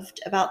loved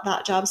about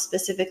that job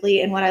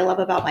specifically, and what I love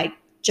about my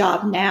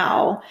job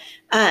now,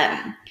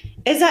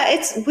 is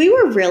that we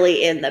were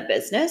really in the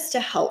business to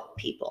help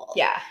people.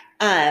 Yeah.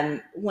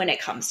 When it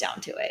comes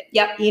down to it.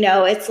 Yep. You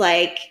know, it's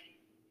like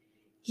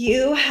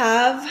you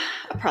have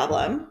a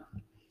problem.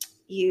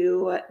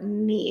 You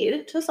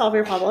need to solve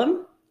your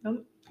problem.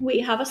 We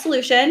have a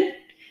solution.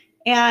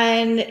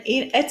 And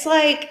it's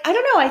like, I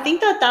don't know. I think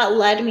that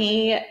led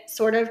me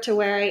sort of to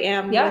where I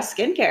am with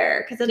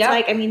skincare. Because it's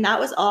like, I mean, that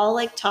was all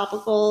like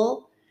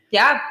topical,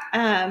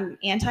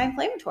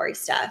 anti-inflammatory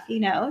stuff, you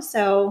know?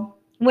 So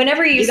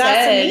whenever you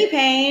got some knee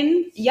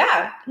pain.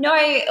 Yeah. No,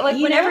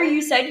 whenever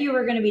you said you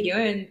were going to be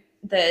doing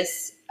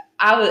this,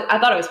 I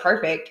thought it was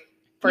perfect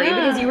for you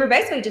because you were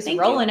basically just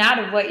rolling out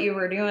of what you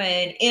were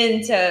doing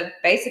into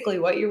basically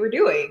what you were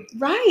doing.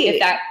 Right. If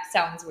that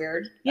sounds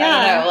weird. Yeah.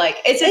 I don't know. Like,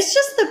 it's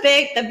just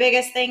the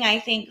biggest thing I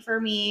think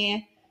for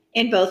me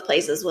in both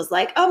places was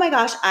like, oh my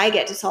gosh, I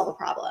get to solve a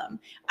problem.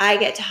 I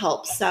get to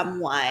help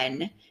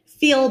someone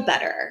feel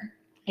better.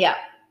 Yeah.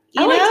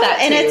 You know? That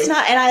too. And it's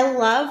not, and I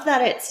love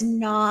that it's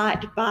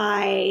not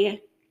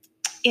by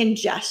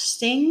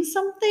ingesting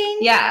something.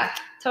 Yeah,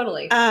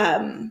 totally.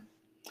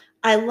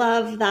 I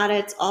love that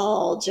it's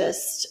all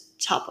just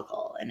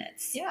topical and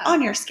it's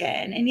on your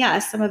skin. And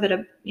yes, some of it,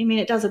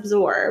 it does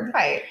absorb.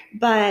 Right.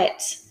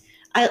 But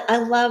I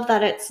love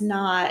that it's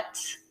not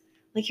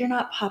like you're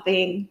not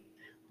popping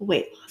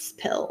weight loss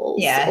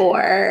pills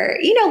or,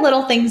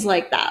 little things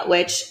like that,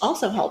 which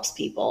also helps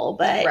people,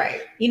 but,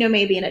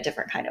 maybe in a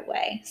different kind of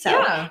way.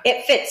 So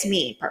it fits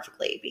me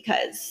perfectly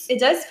because it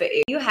does fit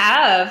you. You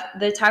have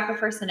the type of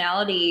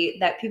personality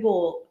that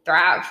people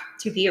thrive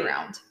to be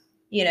around.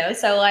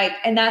 So like,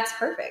 and that's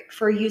perfect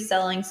for you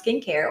selling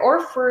skincare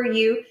or for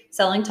you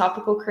selling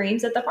topical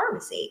creams at the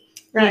pharmacy.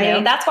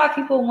 Right. That's why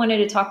people wanted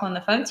to talk on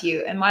the phone to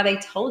you and why they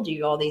told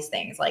you all these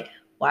things, like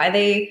why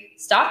they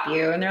stop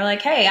you. And they're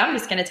like, hey, I'm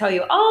just going to tell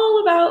you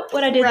all about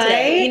what I did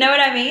today. You know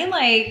what I mean?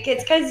 Like,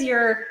 it's because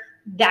you're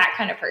that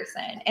kind of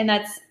person. And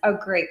that's a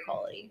great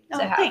quality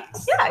to have.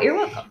 Thanks. Yeah, you're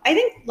welcome. I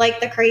think like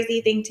the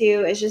crazy thing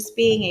too is just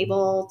being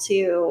able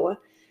to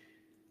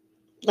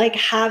like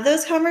have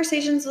those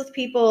conversations with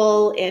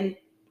people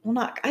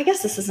I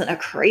guess this isn't a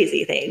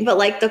crazy thing, but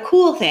like the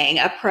cool thing,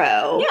 a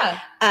pro,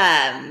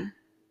 and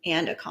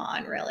a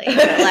con really,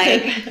 but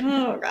like,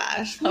 oh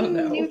gosh,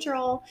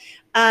 neutral,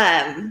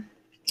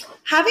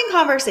 having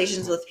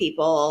conversations with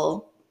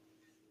people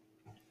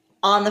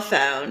on the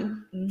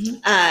phone,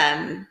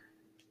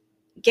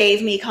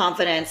 gave me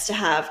confidence to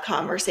have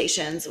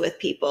conversations with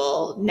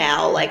people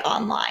now, like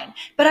online,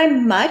 but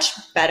I'm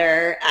much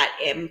better at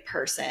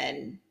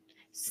in-person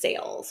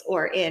sales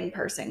or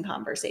in-person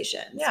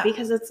conversations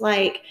because it's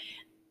like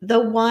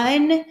the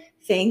one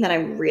thing that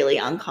I'm really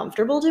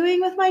uncomfortable doing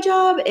with my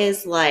job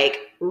is like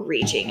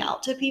reaching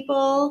out to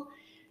people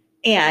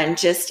and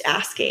just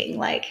asking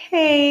like,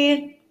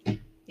 hey,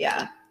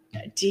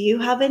 do you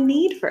have a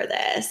need for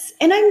this?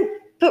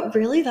 But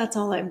really that's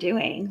all I'm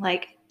doing.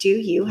 Like, do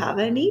you have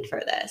a need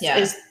for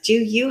this? Do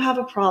you have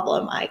a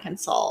problem I can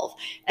solve?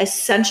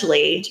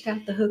 Essentially, you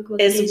got the hook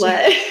is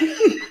what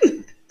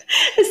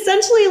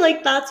essentially,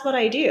 like, that's what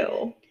I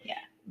do. Yeah.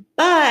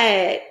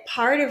 But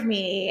part of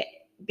me,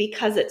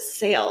 because it's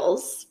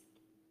sales,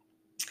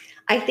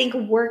 I think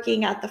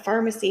working at the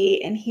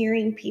pharmacy and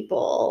hearing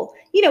people,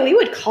 we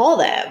would call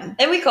them.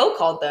 And we cold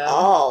called them.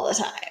 All the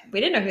time. We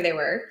didn't know who they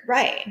were.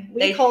 Right.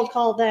 We cold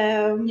called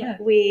them. Yeah.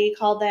 We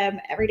called them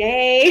every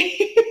day.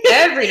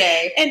 Every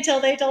day. Until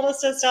they told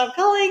us to stop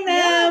calling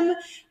them.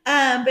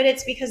 Yeah. But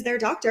it's because their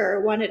doctor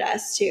wanted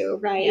us to,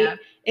 right? Yeah.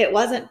 It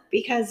wasn't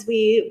because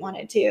we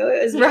wanted to.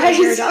 It was because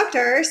your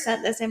doctor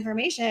sent this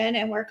information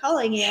and we're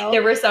calling you.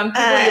 There were some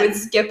people you would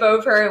skip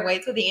over and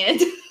wait till the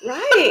end.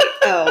 Right.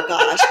 Oh,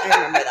 gosh. I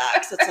remember that.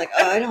 Because it's like,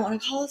 I don't want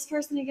to call this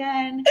person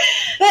again.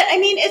 But, I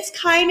mean, it's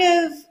kind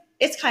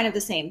of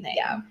the same thing.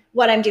 Yeah.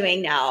 What I'm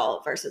doing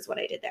now versus what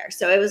I did there.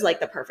 So it was like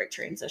the perfect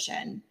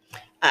transition.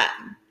 But,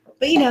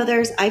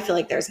 I feel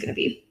like there's going to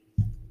be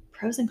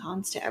pros and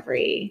cons to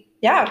every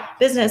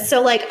business.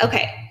 So, like,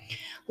 okay.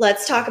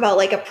 Let's talk about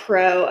like a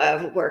pro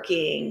of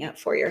working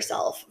for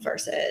yourself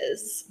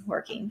versus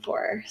working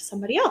for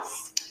somebody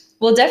else.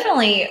 Well,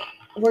 definitely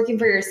working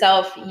for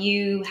yourself,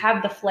 you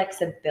have the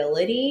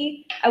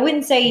flexibility. I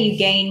wouldn't say you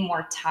gain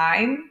more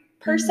time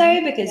per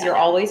se because you're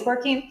always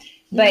working,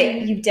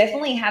 but you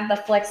definitely have the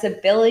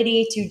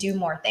flexibility to do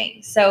more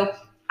things. So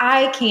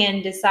I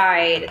can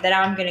decide that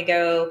I'm going to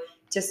go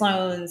to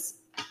Sloan's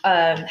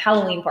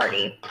Halloween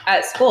party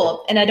at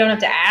school, and I don't have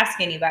to ask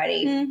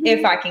anybody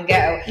if I can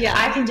go. Yeah.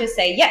 I can just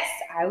say, yes,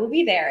 I will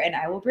be there and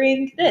I will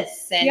bring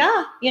this. And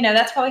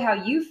that's probably how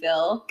you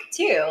feel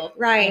too.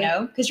 Right.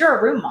 Because you're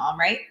a room mom,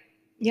 right?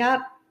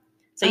 Yep.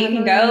 So you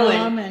can go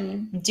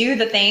and do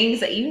the things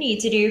that you need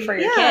to do for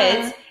your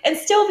kids and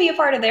still be a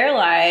part of their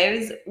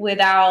lives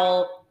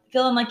without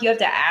feeling like you have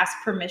to ask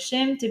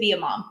permission to be a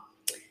mom.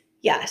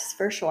 Yes,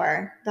 for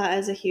sure. That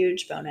is a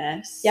huge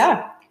bonus.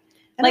 Yeah.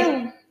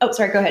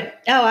 Sorry, go ahead.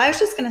 Oh, I was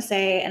just going to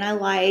say, and I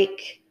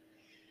like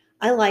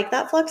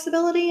that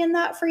flexibility and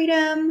that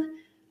freedom.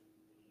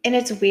 And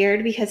it's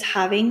weird because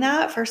having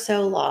that for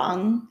so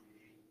long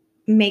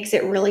makes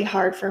it really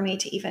hard for me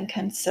to even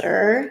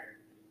consider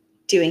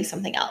doing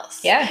something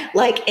else. Yeah.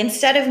 Like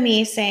instead of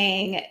me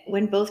saying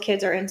when both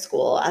kids are in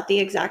school at the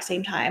exact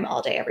same time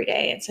all day, every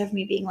day, instead of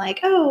me being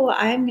like, oh,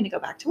 I'm going to go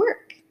back to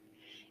work.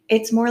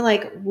 It's more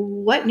like,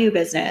 what new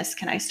business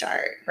can I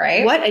start?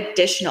 Right. What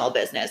additional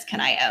business can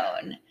I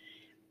own?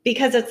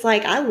 Because it's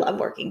like, I love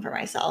working for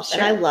myself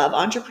and I love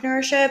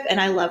entrepreneurship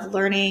and I love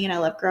learning and I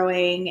love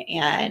growing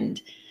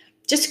and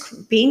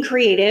just being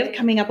creative,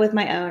 coming up with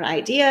my own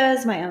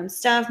ideas, my own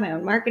stuff, my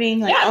own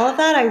marketing, like all of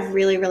that I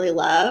really, really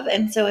love.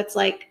 And so it's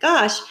like,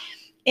 gosh,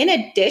 in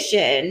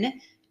addition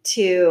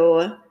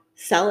to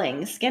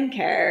selling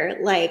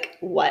skincare, like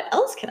what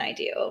else can I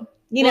do?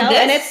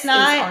 And it's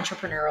not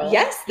entrepreneurial.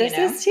 Yes, this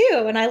is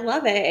too. And I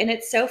love it. And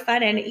it's so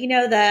fun. And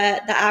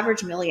the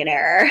average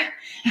millionaire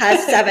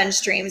has 7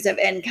 streams of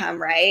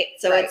income, right?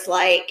 So it's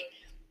like,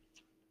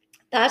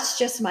 that's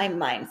just my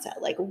mindset.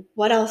 Like,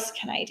 what else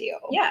can I do?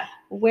 Yeah.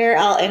 Where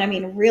else? And I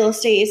mean, real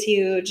estate is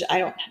huge.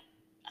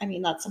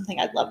 That's something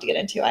I'd love to get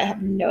into. I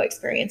have no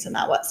experience in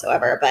that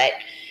whatsoever. But,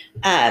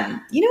 a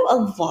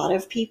lot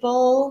of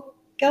people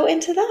go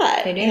into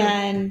that. They do.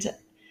 And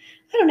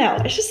I don't know.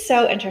 It's just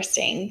so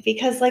interesting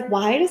because like,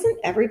 why doesn't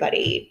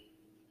everybody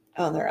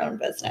own their own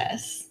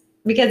business?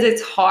 Because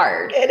it's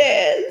hard. It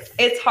is.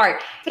 It's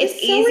hard. But it's so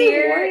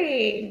easier.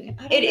 Rewarding.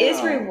 It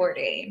is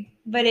rewarding,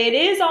 but it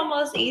is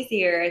almost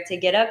easier to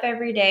get up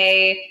every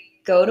day,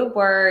 go to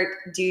work,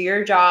 do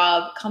your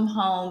job, come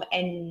home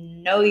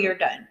and know you're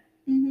done.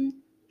 Mm-hmm.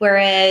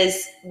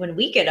 Whereas when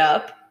we get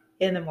up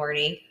in the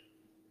morning,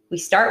 we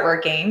start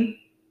working,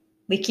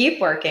 we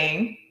keep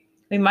working.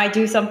 We might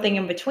do something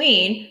in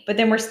between, but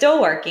then we're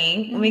still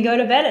working. Mm-hmm. When we go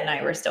to bed at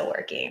night, we're still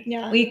working.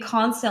 Yeah. We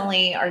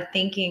constantly are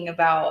thinking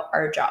about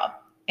our job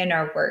and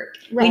our work.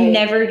 Right. We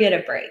never get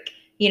a break.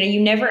 You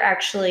never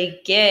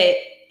actually get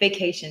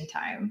vacation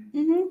time.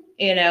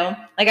 Mm-hmm.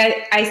 Like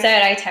I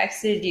said, I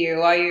texted you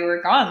while you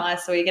were gone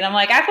last week and I'm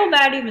like, I feel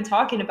bad even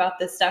talking about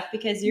this stuff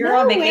because you're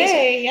on vacation,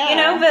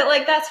 way, but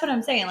like, that's what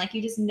I'm saying. Like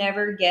you just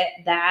never get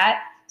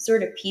that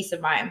sort of peace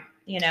of mind,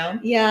 Yeah.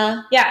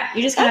 Yeah.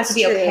 You just kind of have to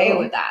be okay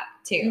with that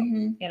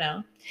too,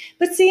 Mm-hmm.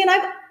 But see, and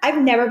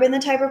I've never been the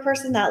type of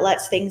person that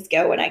lets things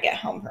go when I get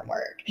home from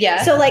work.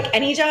 Yeah. So like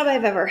any job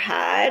I've ever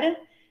had,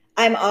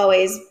 I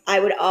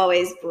would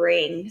always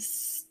bring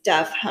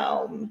stuff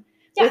home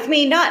with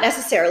me, not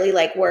necessarily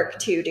like work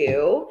to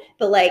do,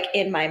 but like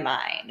in my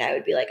mind, I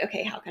would be like,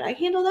 okay, how could I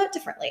handle that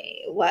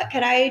differently? What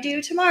could I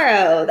do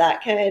tomorrow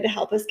that could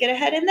help us get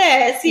ahead in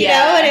this, you know?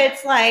 And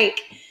it's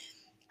like,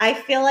 I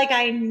feel like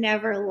I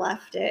never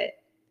left it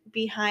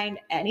behind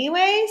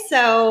anyway.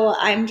 So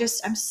I'm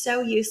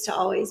so used to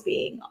always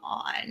being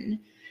on.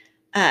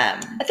 I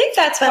think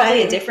that's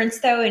probably a difference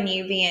though in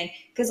you being,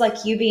 because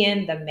like you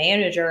being the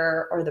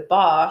manager or the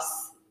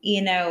boss, of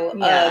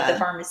the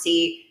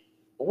pharmacy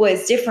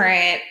was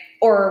different,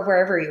 or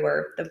wherever you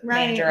were the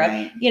manager of,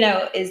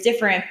 is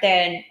different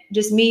than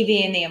just me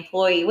being the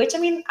employee, which I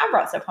mean, I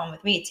brought stuff home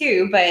with me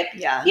too, but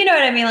you know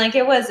what I mean? Like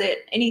it wasn't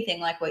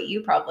anything like what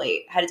you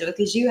probably had to do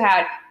because you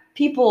had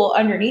people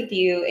underneath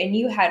you, and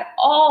you had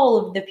all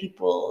of the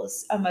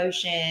people's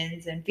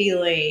emotions and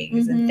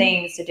feelings and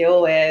things to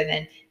deal with.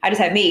 And I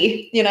just had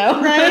me, Right?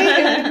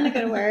 I'm going to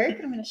go to work.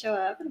 I'm going to show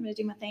up. And I'm going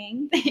to do my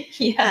thing.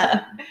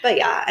 Yeah. But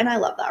yeah, and I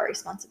love that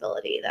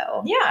responsibility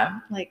though. Yeah.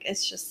 Like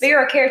it's just. But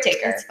you're a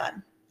caretaker. It's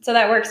fun. So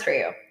that works for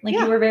you. Like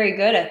you were very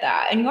good at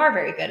that. And you are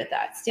very good at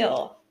that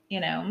still. You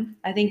know,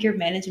 I think your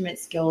management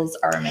skills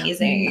are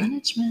amazing.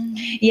 Management.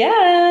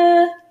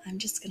 Yeah. I'm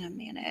just going to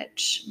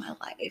manage my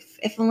life.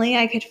 If only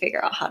I could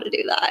figure out how to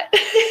do that.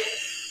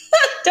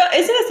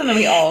 Isn't it something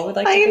we all would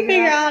like to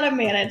figure out how to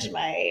manage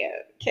my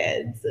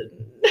kids. And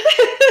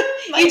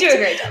you do a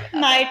great job at that.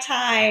 My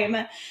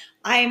time.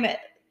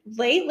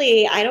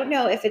 Lately, I don't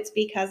know if it's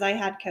because I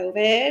had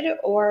COVID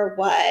or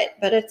what,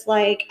 but it's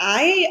like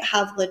I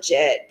have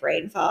legit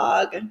brain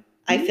fog.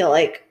 I feel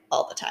like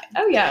all the time.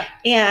 Oh, yeah.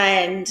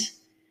 And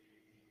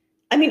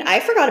I mean, I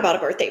forgot about a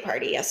birthday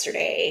party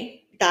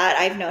yesterday that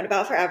I've known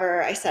about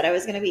forever. I said I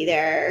was going to be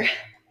there.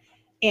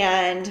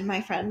 And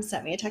my friend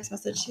sent me a text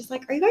message. She's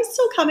like, "Are you guys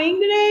still coming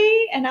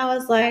today?" And I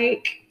was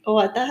like,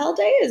 "What the hell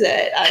day is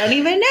it? I don't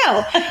even know."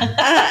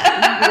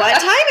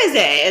 What time is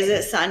it? Is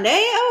it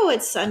Sunday? Oh,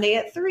 it's Sunday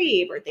at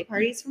 3. Birthday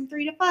parties from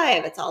 3 to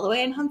 5. It's all the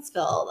way in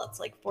Huntsville. That's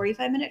like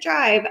 45-minute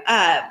drive.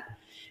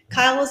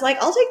 Kyle was like,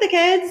 "I'll take the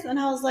kids." And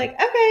I was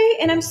like, "Okay."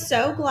 And I'm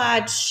so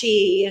glad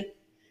she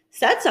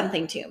said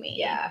something to me.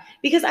 Yeah.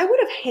 Because I would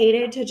have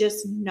hated to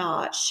just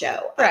not show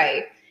up.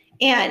 Right.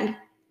 And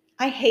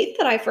I hate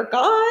that I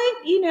forgot,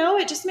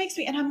 it just makes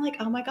me, and I'm like,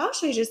 oh my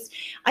gosh,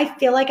 I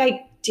feel like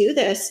I do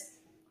this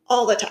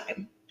all the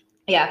time.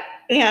 Yeah.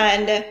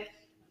 And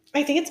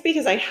I think it's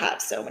because I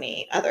have so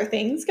many other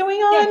things going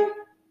on. Yeah.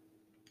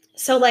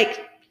 So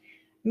like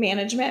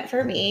management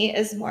for me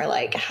is more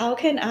like, how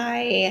can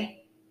I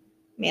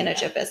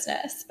manage a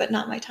business, but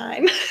not my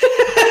time?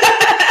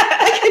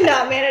 I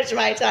cannot manage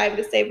my time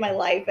to save my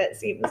life, it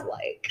seems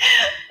like.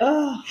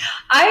 Oh,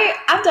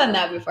 I've done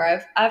that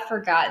before. I've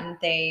forgotten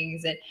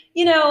things, and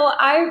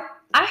I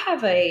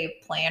have a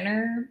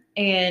planner,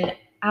 and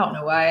I don't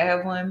know why I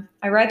have one.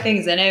 I write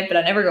things in it, but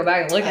I never go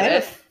back and look at it. I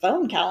have a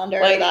phone calendar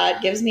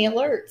that gives me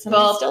alerts, and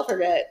I still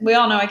forget. We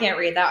all know I can't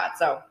read that,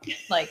 so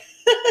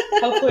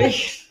hopefully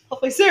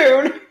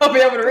soon I'll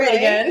be able to read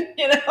again.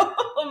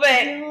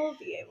 But you'll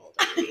be able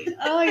to read.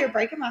 Oh, you're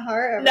breaking my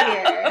heart over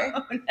here.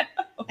 No.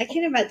 I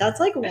can't imagine. That's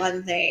like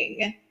one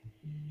thing.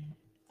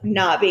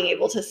 Not being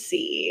able to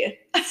see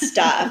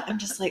stuff. I'm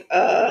just like,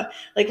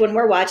 like when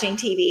we're watching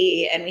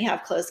TV and we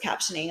have closed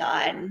captioning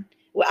on,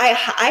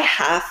 I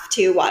have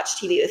to watch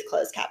TV with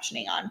closed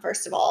captioning on,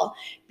 first of all,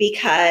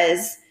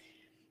 because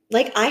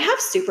like I have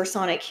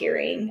supersonic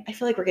hearing. I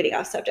feel like we're getting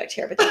off subject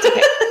here, but that's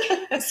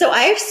okay. So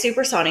I have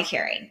supersonic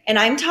hearing, and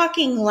I'm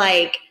talking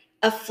like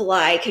a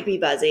fly could be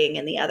buzzing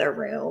in the other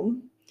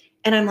room.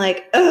 And I'm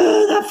like,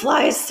 oh, that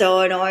fly is so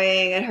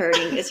annoying.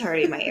 It's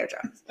hurting my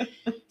eardrums.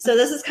 So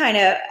this is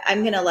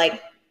I'm going to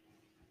like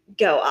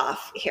go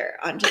off here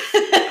on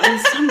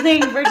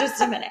something for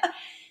just a minute.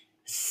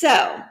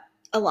 So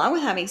along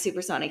with having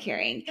supersonic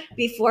hearing,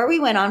 before we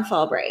went on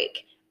fall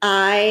break,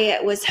 I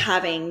was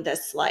having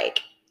this like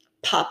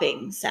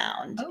popping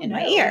sound in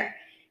my ear.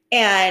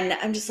 And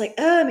I'm just like,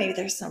 oh, maybe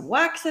there's some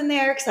wax in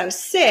there because I was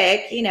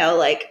sick,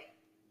 like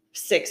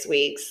 6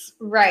 weeks.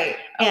 Right.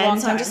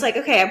 And so I'm just like,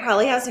 okay, I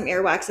probably have some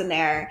earwax in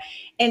there.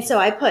 And so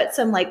I put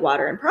some like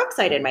water and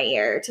peroxide in my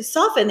ear to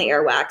soften the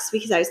earwax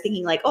because I was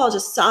thinking like, oh, I'll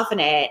just soften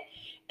it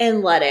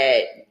and let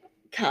it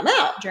come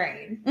out.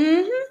 Drain.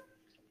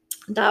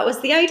 Mm-hmm. That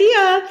was the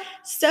idea.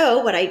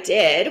 So what I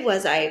did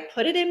was I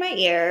put it in my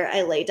ear.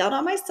 I laid down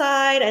on my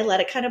side. I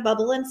let it kind of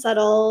bubble and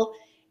settle.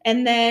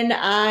 And then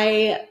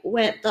I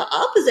went the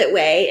opposite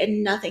way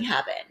and nothing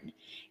happened.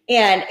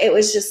 And it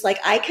was just like,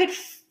 I could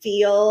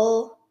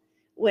feel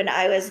when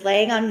I was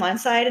laying on one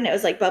side and it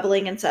was like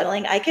bubbling and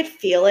settling, I could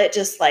feel it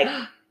just like,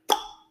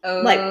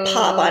 like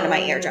pop onto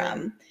my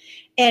eardrum.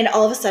 And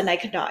all of a sudden I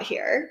could not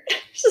hear.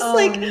 Just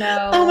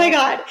no. Oh my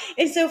God.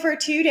 And so for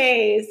 2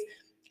 days,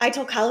 I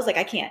told Kyle, I was like,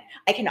 I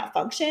cannot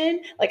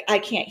function. Like I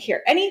can't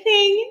hear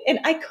anything. And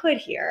I could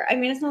hear. I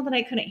mean, it's not that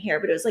I couldn't hear,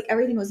 but it was like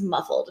everything was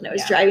muffled and it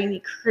was driving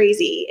me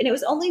crazy. And it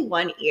was only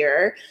one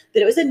ear,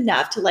 but it was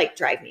enough to like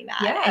drive me mad.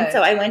 Yeah. And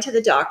so I went to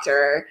the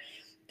doctor.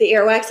 The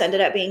earwax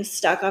ended up being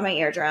stuck on my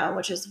eardrum,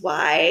 which is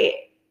why,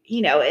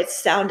 it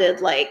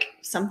sounded like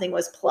something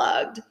was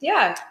plugged.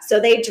 Yeah. So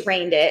they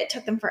drained it. It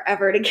took them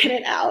forever to get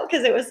it out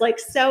because it was like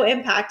so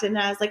impacted. And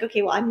I was like,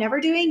 okay, well, I'm never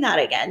doing that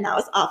again. That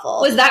was awful.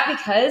 Was that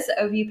because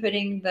of you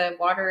putting the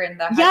water in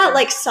the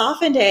like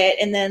softened it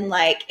and then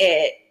like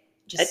it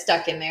just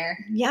stuck in there?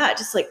 Yeah,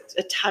 just like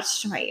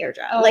attached to my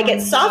eardrum.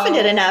 It softened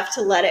it enough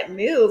to let it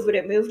move, but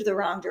it moved the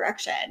wrong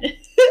direction.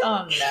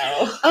 Oh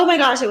no. Oh my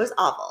gosh, it was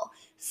awful.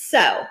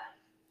 So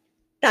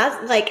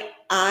that's like,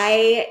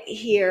 I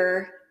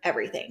hear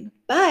everything,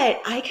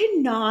 but I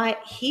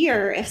cannot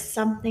hear if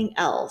something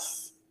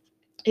else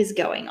is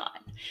going on.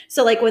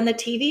 So like when the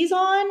TV's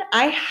on,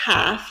 I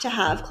have to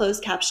have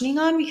closed captioning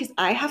on because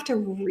I have to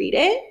read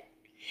it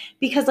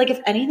because like if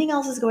anything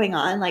else is going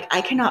on, like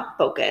I cannot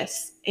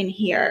focus and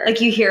hear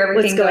Like you hear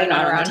everything what's going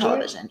on around the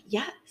television.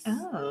 Yes.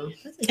 Oh,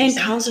 that's And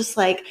interesting. Kyle's just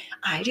like,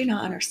 I do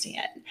not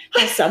understand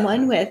how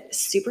someone with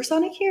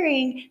supersonic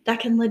hearing that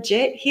can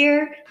legit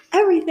hear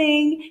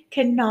everything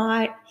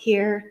cannot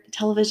hear the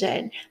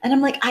television. And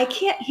I'm like, I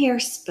can't hear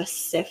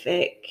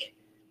specific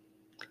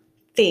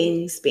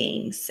things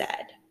being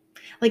said.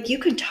 Like you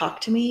could talk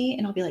to me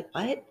and I'll be like,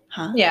 what?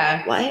 Huh?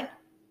 Yeah. What?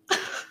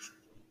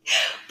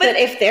 But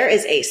if there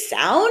is a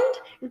sound,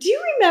 do you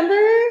remember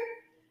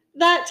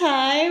that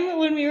time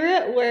when we were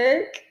at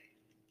work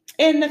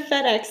and the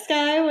FedEx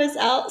guy was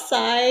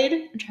outside?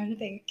 I'm trying to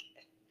think.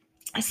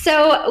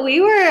 So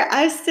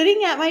I was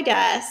sitting at my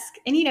desk,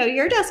 and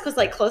your desk was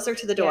like closer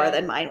to the door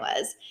than mine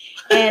was.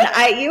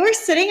 And you were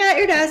sitting at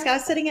your desk, I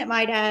was sitting at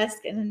my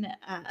desk, and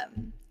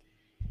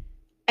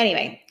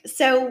anyway,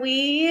 so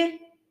the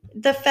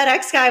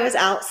FedEx guy was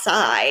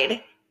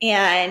outside,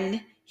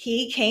 and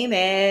he came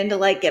in to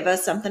like give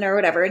us something or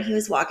whatever, and he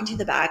was walking to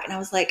the back, and I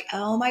was like,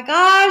 oh my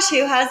gosh,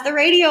 who has the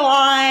radio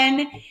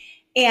on?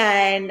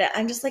 And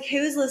I'm just like,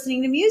 who's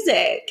listening to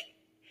music?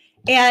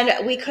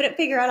 And we couldn't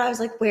figure out. I was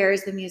like, where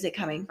is the music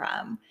coming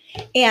from?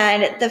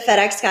 And the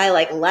FedEx guy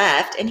like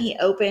left, and he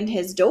opened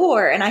his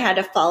door, and I had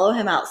to follow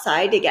him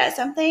outside to get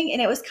something.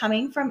 And it was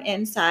coming from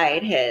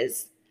inside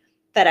his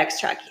FedEx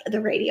truck, the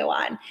radio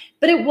on,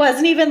 but it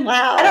wasn't even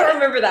loud. I don't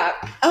remember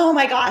that. Oh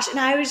my gosh. And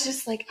I was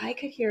just like, I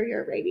could hear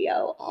your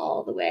radio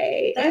all the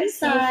way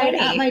inside so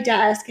at my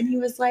desk. And he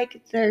was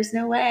like, there's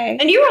no way.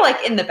 And you were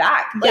like in the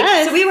back. Like,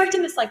 yes. So we worked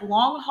in this like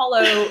long,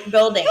 hollow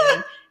building.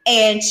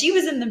 And she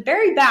was in the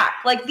very back,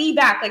 like the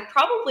back, like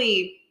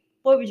probably,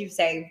 what would you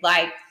say,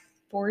 like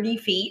 40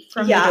 feet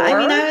from the door? I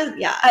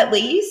mean, at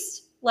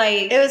least.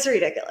 Like, it was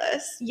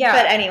ridiculous. Yeah.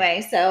 But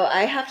anyway, so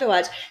I have to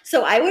watch.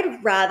 So I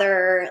would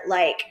rather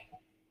like,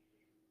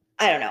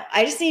 I don't know.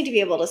 I just need to be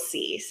able to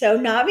see. So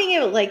not being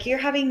able, like you're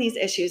having these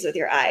issues with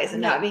your eyes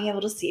and not being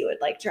able to see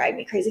would like drive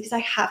me crazy because I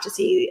have to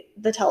see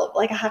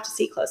I have to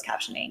see closed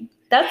captioning.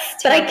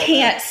 That's terrible. But I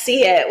can't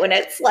see it when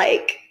it's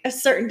like a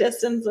certain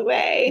distance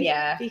away.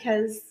 Yeah.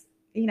 Because,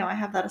 I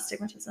have that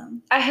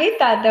astigmatism. I hate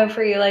that though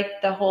for you.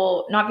 Like the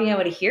whole not being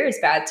able to hear is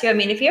bad too. I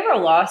mean, if you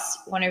ever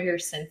lost one of your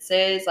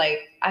senses, like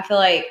I feel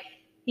like,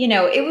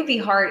 it would be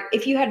hard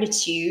if you had to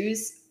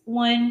choose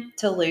one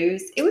to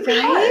lose. It would be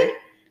hard.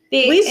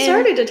 We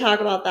started to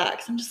talk about that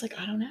because I'm just like,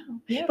 I don't know.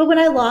 Yeah. But when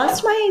I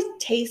lost my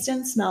taste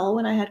and smell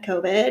when I had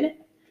COVID,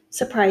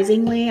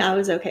 surprisingly, I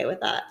was okay with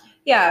that.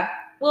 Yeah.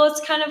 Well,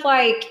 it's kind of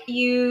like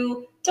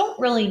you don't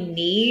really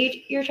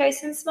need your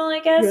taste and smell, I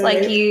guess.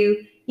 Right. Like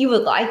you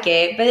would like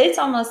it, but it's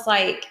almost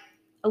like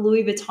a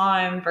Louis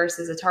Vuitton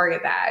versus a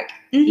Target bag.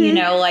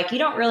 Mm-hmm. Like you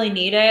don't really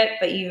need it,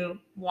 but you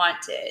want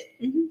it.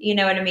 Mm-hmm. You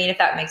know what I mean? If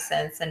that makes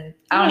sense. And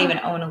I don't even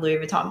own a Louis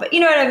Vuitton, but you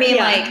know what I mean?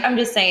 Yeah. Like I'm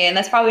just saying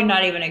that's probably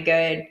not even a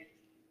good.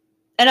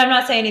 And I'm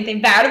not saying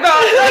anything bad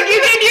about it. Like you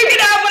can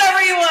have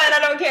whatever you want. I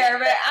don't care.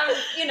 But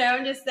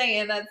I'm just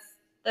saying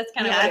that's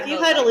kind of what if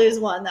you had to lose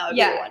one, that would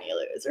be the one you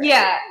lose,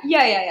 right?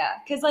 Yeah.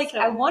 Because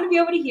I want to be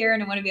able to hear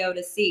and I want to be able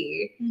to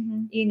see,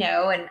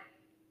 and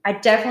I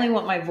definitely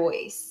want my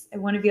voice. I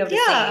want to be able to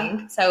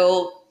sing.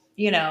 So,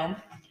 I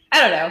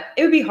don't know.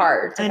 It would be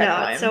hard to I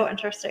know. one. It's so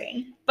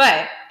interesting.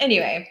 But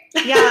anyway.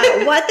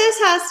 Yeah. What this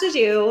has to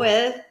do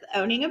with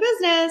owning a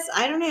business,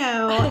 I don't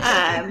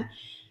know.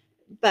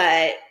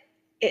 But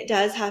it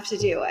does have to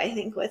do, I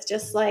think, with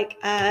just like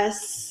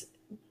us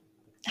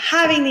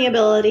having the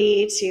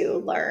ability to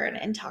learn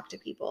and talk to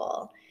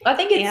people. I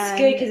think it's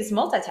good because it's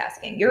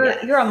multitasking. You're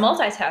a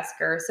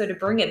multitasker. So to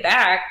bring it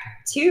back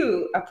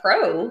to a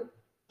pro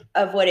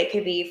of what it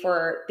could be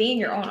for being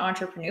your own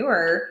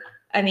entrepreneur,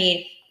 I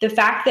mean, the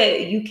fact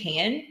that you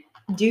can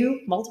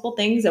do multiple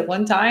things at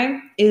one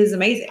time is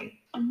amazing.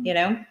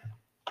 Not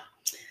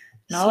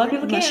a lot of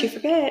people Unless can. you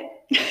forget.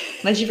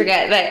 Unless you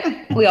forget,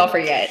 but we all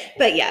forget.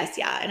 But yes,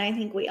 and I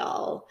think we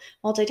all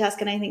multitask,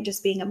 and I think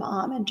just being a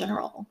mom in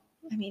general,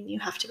 I mean, you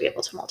have to be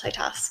able to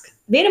multitask.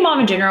 Being a mom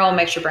in general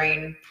makes your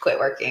brain quit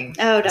working.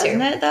 Oh,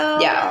 doesn't it though?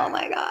 Yeah. Oh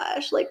my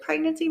gosh. Like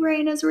pregnancy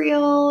brain is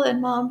real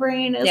and mom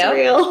brain is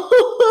real.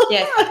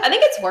 Yes. I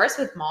think it's worse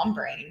with mom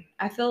brain.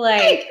 I feel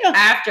like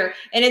after,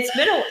 and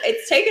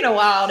it's taken a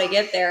while to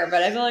get there,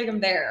 but I feel like I'm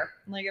there.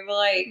 Like I feel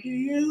like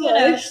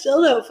I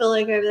still don't feel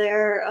like I'm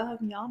there.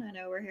 Yawning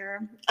over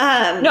here.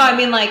 No, I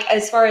mean like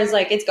as far as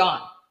like it's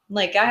gone.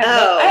 Like I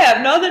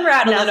have nothing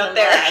rattling up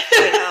there.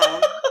 I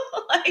know.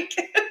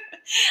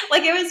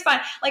 Like it was fun.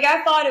 Like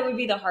I thought it would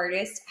be the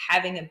hardest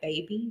having a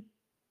baby,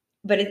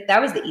 but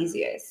that was the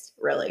easiest,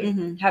 really.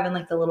 Mm-hmm. Having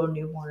like the little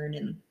newborn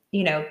and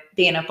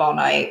being up all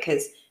night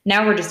because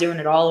now we're just doing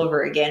it all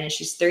over again. And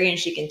she's 3 and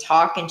she can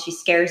talk and she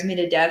scares me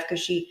to death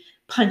because she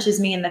punches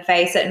me in the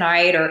face at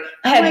night or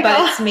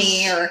headbutts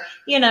me or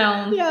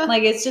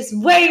like it's just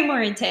way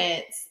more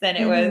intense than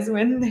it was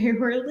when they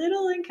were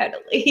little and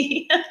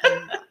cuddly.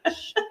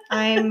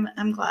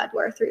 I'm glad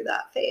we're through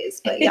that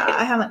phase, but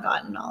I haven't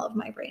gotten all of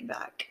my brain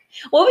back.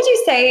 What would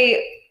you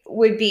say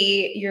would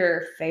be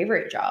your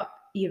favorite job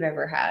you've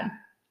ever had?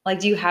 Like,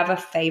 do you have a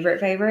favorite?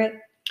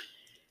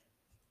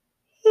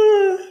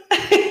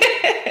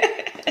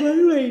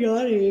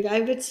 yawning.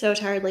 I've been so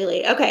tired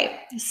lately. Okay,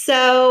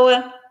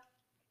 so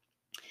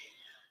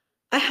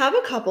I have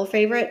a couple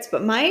favorites,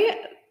 but my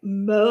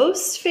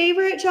most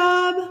favorite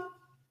job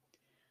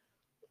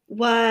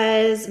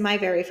was my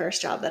very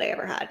first job that I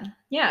ever had.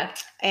 Yeah.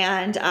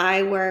 And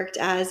I worked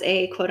as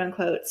a quote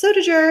unquote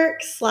soda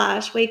jerk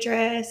 /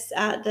 waitress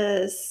at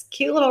this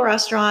cute little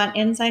restaurant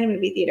inside a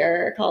movie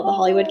theater called the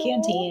Hollywood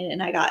Canteen.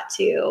 And I got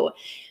to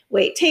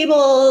wait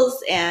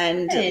tables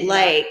and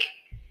like,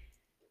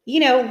 you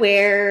know,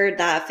 wear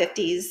that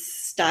 50s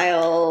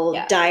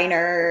style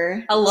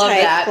diner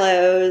type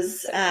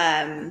clothes.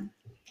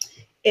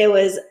 It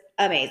was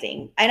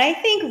amazing. And I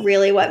think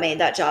really what made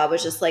that job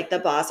was just like the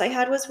boss I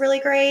had was really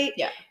great.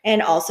 Yeah.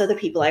 And also the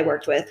people I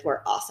worked with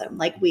were awesome.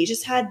 Like we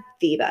just had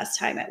the best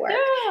time at work.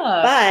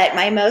 Yeah. But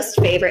my most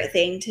favorite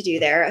thing to do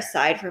there,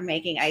 aside from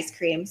making ice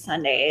cream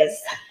sundaes,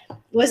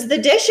 was the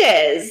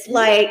dishes.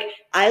 Like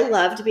I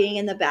loved being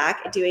in the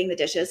back doing the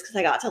dishes because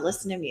I got to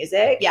listen to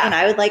music. Yeah. And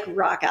I would like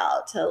rock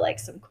out to like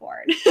some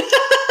corn.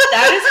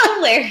 That is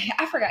hilarious.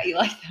 I forgot you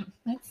like them.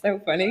 That's so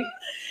funny.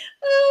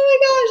 Oh my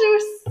gosh, it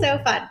was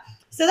so fun.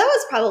 So that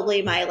was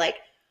probably my like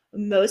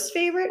most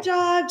favorite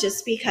job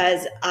just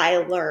because I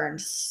learned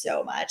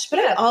so much. But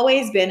I've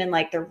always been in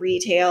like the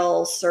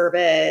retail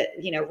service,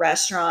 you know,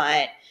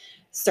 restaurant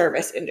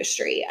service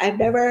industry. I've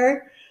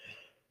never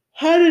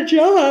had a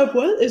job.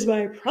 What is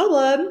my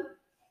problem?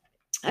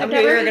 I knew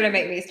you were going to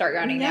make me start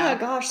yawning now. Yeah,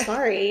 gosh,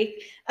 sorry.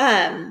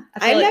 I've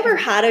never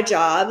had a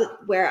job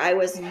where I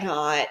was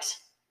not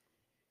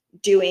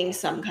doing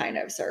some kind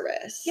of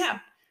service. Yeah.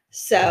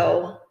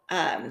 So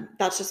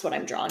that's just what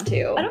I'm drawn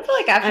to. I don't feel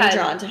like I'm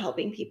drawn to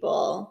helping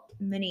people.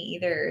 Many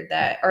either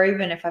that, or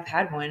even if I've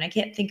had one, I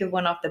can't think of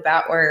one off the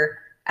bat where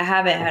I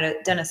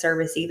haven't done a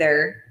service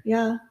either.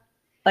 Yeah.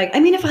 Like, I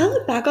mean, if I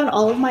look back on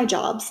all of my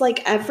jobs,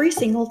 like every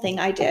single thing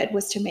I did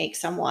was to make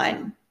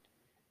someone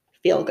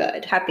feel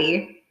good,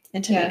 happy,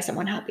 and to make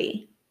someone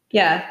happy.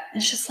 Yeah.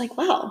 It's just like,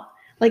 wow,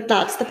 like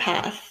that's the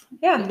path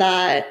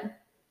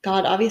that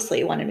God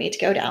obviously wanted me to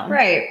go down.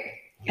 Right.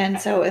 And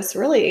so it's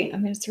really, I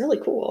mean, it's really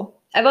cool.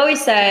 I've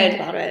always said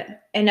about it,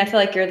 and I feel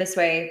like you're this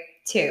way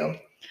too,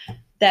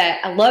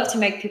 that I love to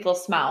make people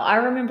smile. I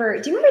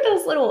remember, do you remember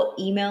those little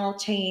email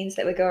chains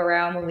that would go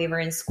around when we were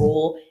in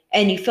school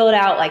and you filled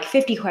out like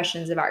 50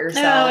 questions about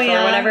yourself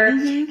or whatever?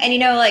 Mm-hmm. And you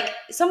know, like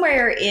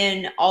somewhere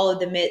in all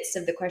of the midst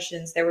of the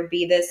questions, there would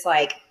be this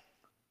like,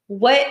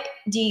 what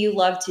do you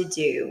love to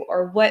do?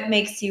 Or what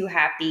makes you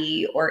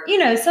happy? Or, you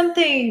know,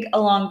 something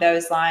along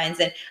those lines.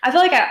 And I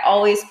feel like I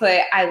always put,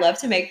 I love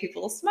to make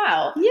people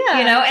smile. Yeah.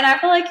 You know, and I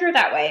feel like you're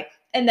that way.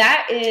 And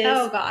that is.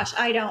 Oh gosh,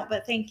 I don't,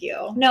 but thank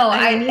you. No,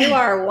 I mean, you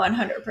are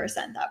 100%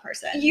 that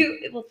person.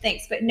 Well,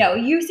 thanks. But no,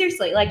 you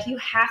seriously, like you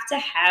have to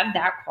have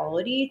that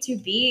quality to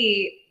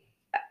be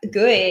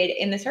good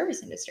in the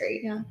service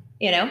industry. Yeah.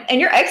 You know, and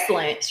you're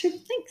excellent. Sure,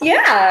 thanks.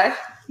 Yeah.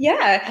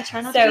 Yeah. I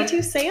try not to be too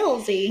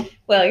salesy.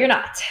 Well, you're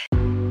not.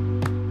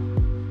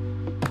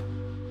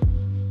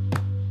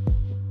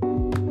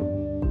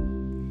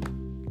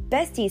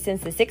 Besties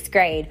since the 6th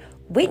grade,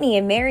 Whitney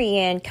and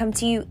Marianne come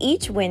to you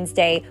each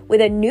Wednesday with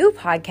a new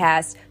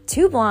podcast,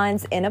 Two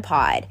Blondes in a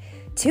Pod.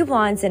 Two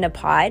Blondes in a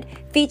Pod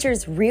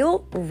features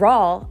real,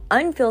 raw,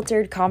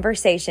 unfiltered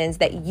conversations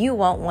that you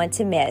won't want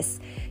to miss.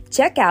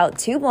 Check out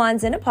Two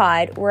Blondes in a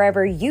Pod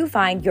wherever you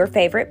find your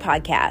favorite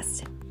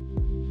podcast.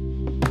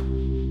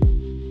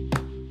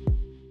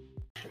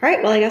 All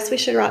right, well, I guess we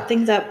should wrap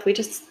things up. We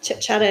just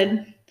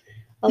chit-chatted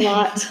a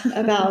lot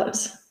about,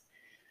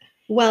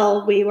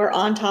 well, we were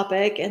on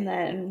topic and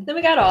then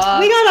we got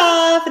off.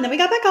 And then we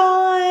got back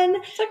on.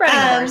 It's like riding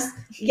a horse.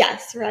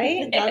 Yes,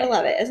 right? Gotta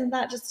love it. Isn't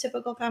that just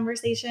typical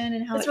conversation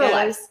and how it's it real goes?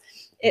 life.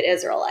 It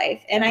is real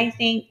life. And I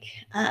think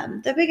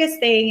the biggest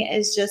thing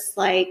is just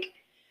like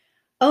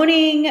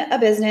owning a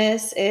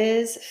business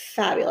is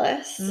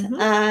fabulous.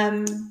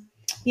 Mm-hmm.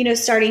 You know,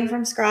 starting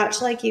from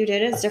scratch like you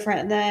did is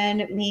different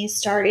than me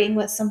starting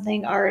with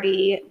something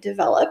already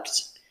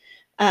developed.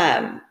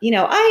 You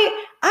know,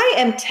 I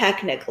am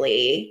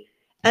technically,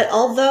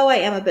 although I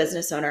am a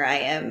business owner,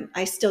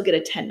 I still get a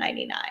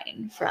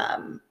 1099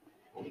 from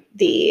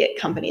the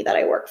company that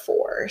I work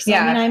for. So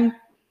I mean, I'm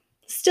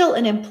still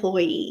an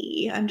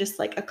employee. I'm just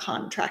like a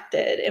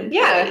contracted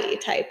employee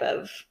type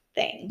of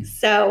thing.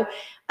 So,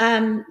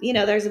 you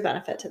know, there's a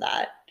benefit to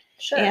that.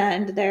 Sure.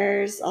 And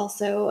there's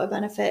also a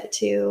benefit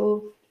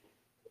to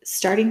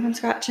starting from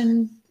scratch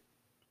and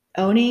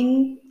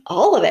owning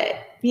all of it.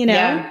 You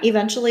know,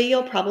 eventually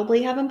you'll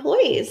probably have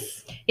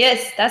employees.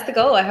 Yes, that's the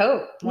goal. I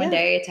hope one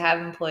day to have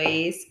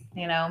employees,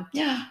 you know.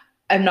 Yeah.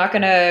 I'm not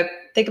going to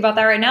think about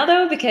that right now,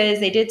 though,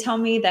 because they did tell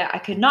me that I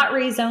could not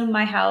rezone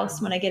my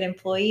house when I get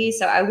employees.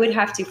 So I would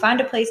have to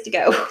find a place to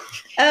go.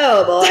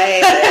 Oh,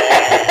 boy.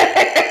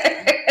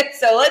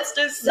 So let's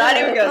just not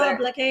even go there.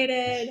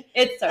 Complicated.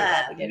 It's so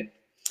complicated.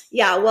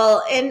 Yeah,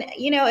 well, and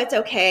you know, it's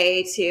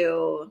okay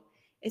to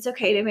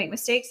make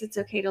mistakes. It's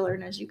okay to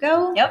learn as you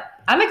go. Yep.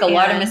 I make a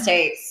lot of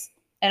mistakes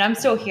and I'm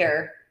still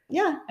here.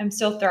 Yeah. I'm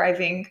still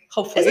thriving,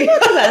 hopefully. Isn't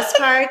that the best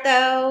part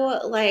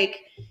though?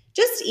 Like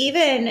just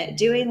even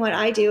doing what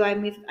I do.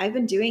 I've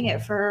been doing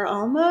it for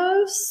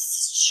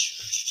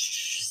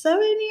almost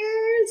 7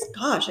 years.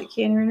 Gosh, I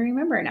can't even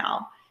remember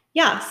now.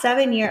 Yeah,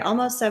 7 years,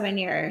 almost 7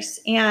 years.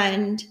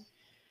 And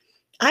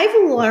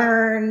I've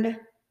learned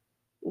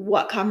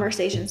what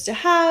conversations to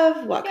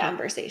have, what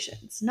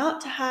conversations not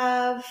to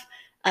have,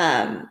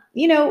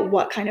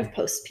 what kind of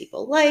posts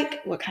people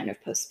like, what kind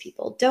of posts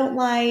people don't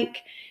like.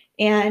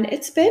 And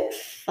it's been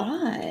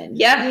fun.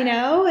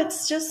 Yeah.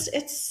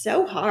 It's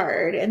so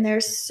hard. And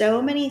there's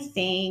so many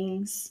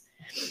things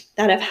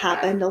that have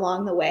happened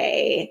along the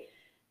way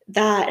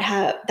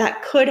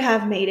that could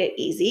have made it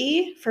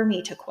easy for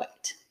me to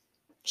quit.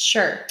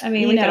 Sure. I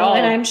mean, we could all.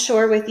 And I'm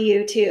sure with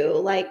you too,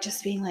 like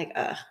just being like,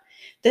 ugh,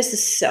 this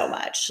is so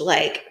much.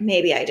 Like,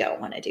 maybe I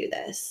don't want to do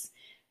this.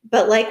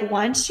 But like,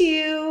 once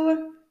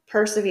you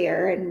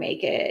persevere and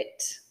make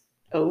it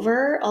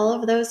over all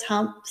of those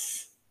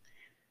humps,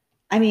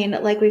 I mean,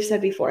 like we've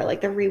said before,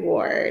 like the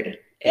reward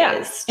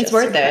is it's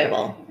worth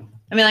incredible. it.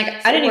 I mean,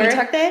 like, I didn't even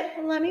talk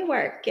it. Let me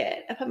work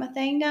it. I put my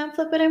thing down,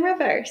 flip it, and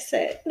reverse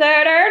it.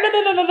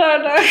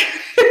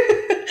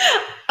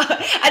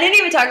 I didn't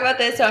even talk about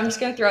this, so I'm just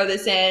going to throw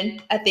this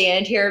in at the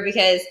end here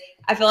because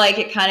I feel like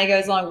it kind of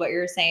goes along with what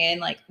you're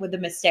saying, like with the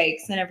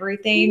mistakes and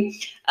everything.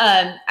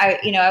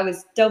 I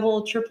was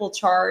double, triple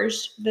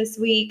charged this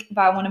week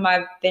by one of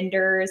my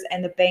vendors,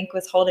 and the bank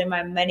was holding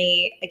my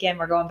money. Again,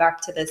 we're going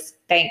back to this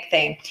bank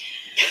thing.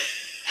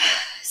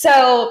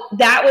 So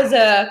that was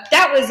a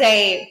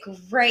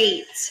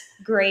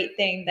great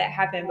thing that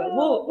happened, but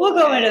we'll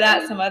go into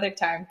that some other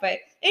time. But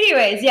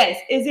anyways, yes,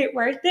 is it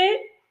worth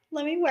it?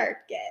 Let me work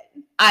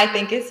it. I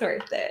think it's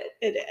worth it.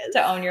 It is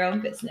to own your own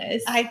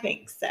business. I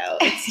think so.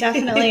 It's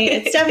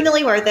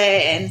definitely worth it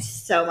and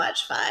so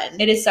much fun.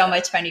 It is so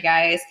much fun, you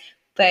guys.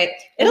 But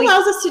it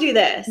allows us to do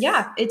this.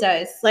 Yeah, it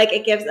does. Like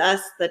it gives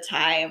us the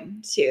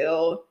time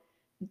to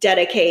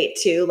dedicate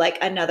to like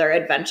another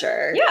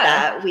adventure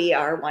that we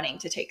are wanting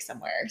to take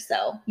somewhere.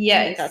 So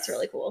yes, I think that's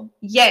really cool.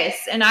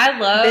 Yes, and I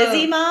love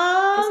Busy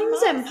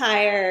Moms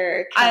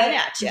Empire coming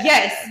at you.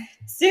 Yes,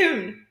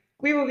 soon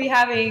we will be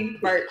having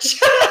merch.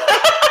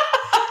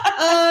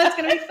 Oh, it's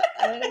gonna be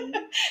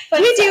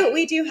fun.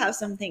 We do have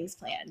some things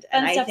planned,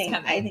 and I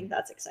think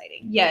that's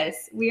exciting.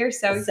 Yes, we are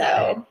so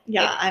excited.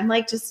 Yeah, I'm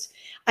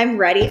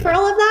ready for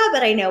all of that,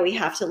 but I know we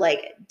have to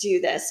like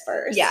do this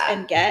first,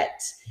 and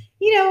get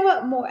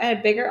a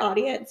bigger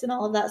audience and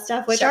all of that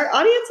stuff. Which our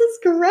audience is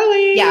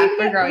growing. Yeah,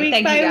 we're growing. Week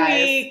Thank by you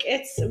guys.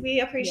 Week. We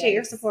appreciate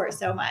your support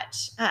so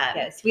much.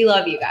 Yes, we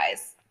love you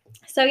guys.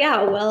 So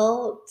yeah,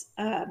 we'll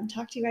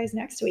talk to you guys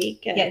next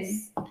week. And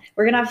yes,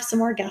 we're gonna have some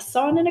more guests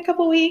on in a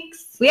couple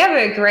weeks. We have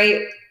a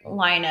great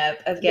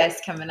lineup of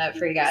guests coming up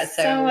for you guys.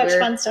 So much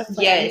fun stuff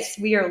planned. Yes,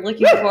 we are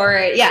looking for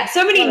it. Yeah,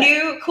 so many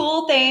new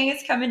cool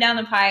things coming down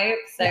the pipe.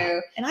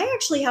 So, and I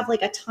actually have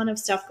like a ton of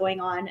stuff going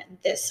on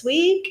this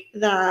week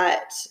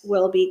that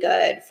will be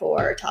good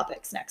for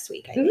topics next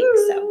week. I think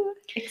so.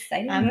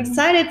 Exciting! I'm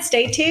excited.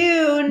 Stay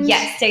tuned.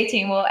 Yes, stay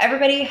tuned. Well,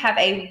 everybody have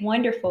a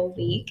wonderful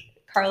week.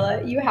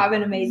 Carla, you have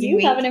an amazing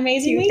week. You have an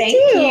amazing week. Thank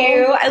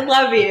you. I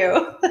love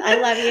you. I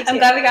love you too. I'm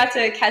glad we got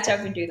to catch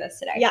up and do this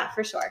today. Yeah,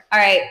 for sure. All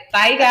right.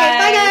 Bye, guys. Okay,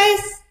 bye,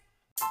 guys.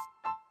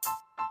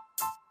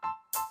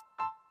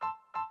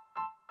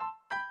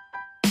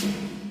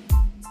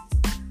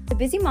 The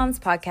Busy Moms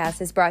Podcast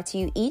is brought to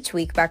you each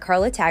week by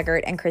Carla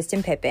Taggart and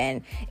Kristen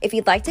Pippin. If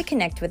you'd like to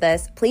connect with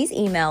us, please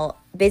email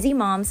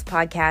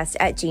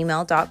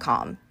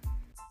busymomspodcast@gmail.com.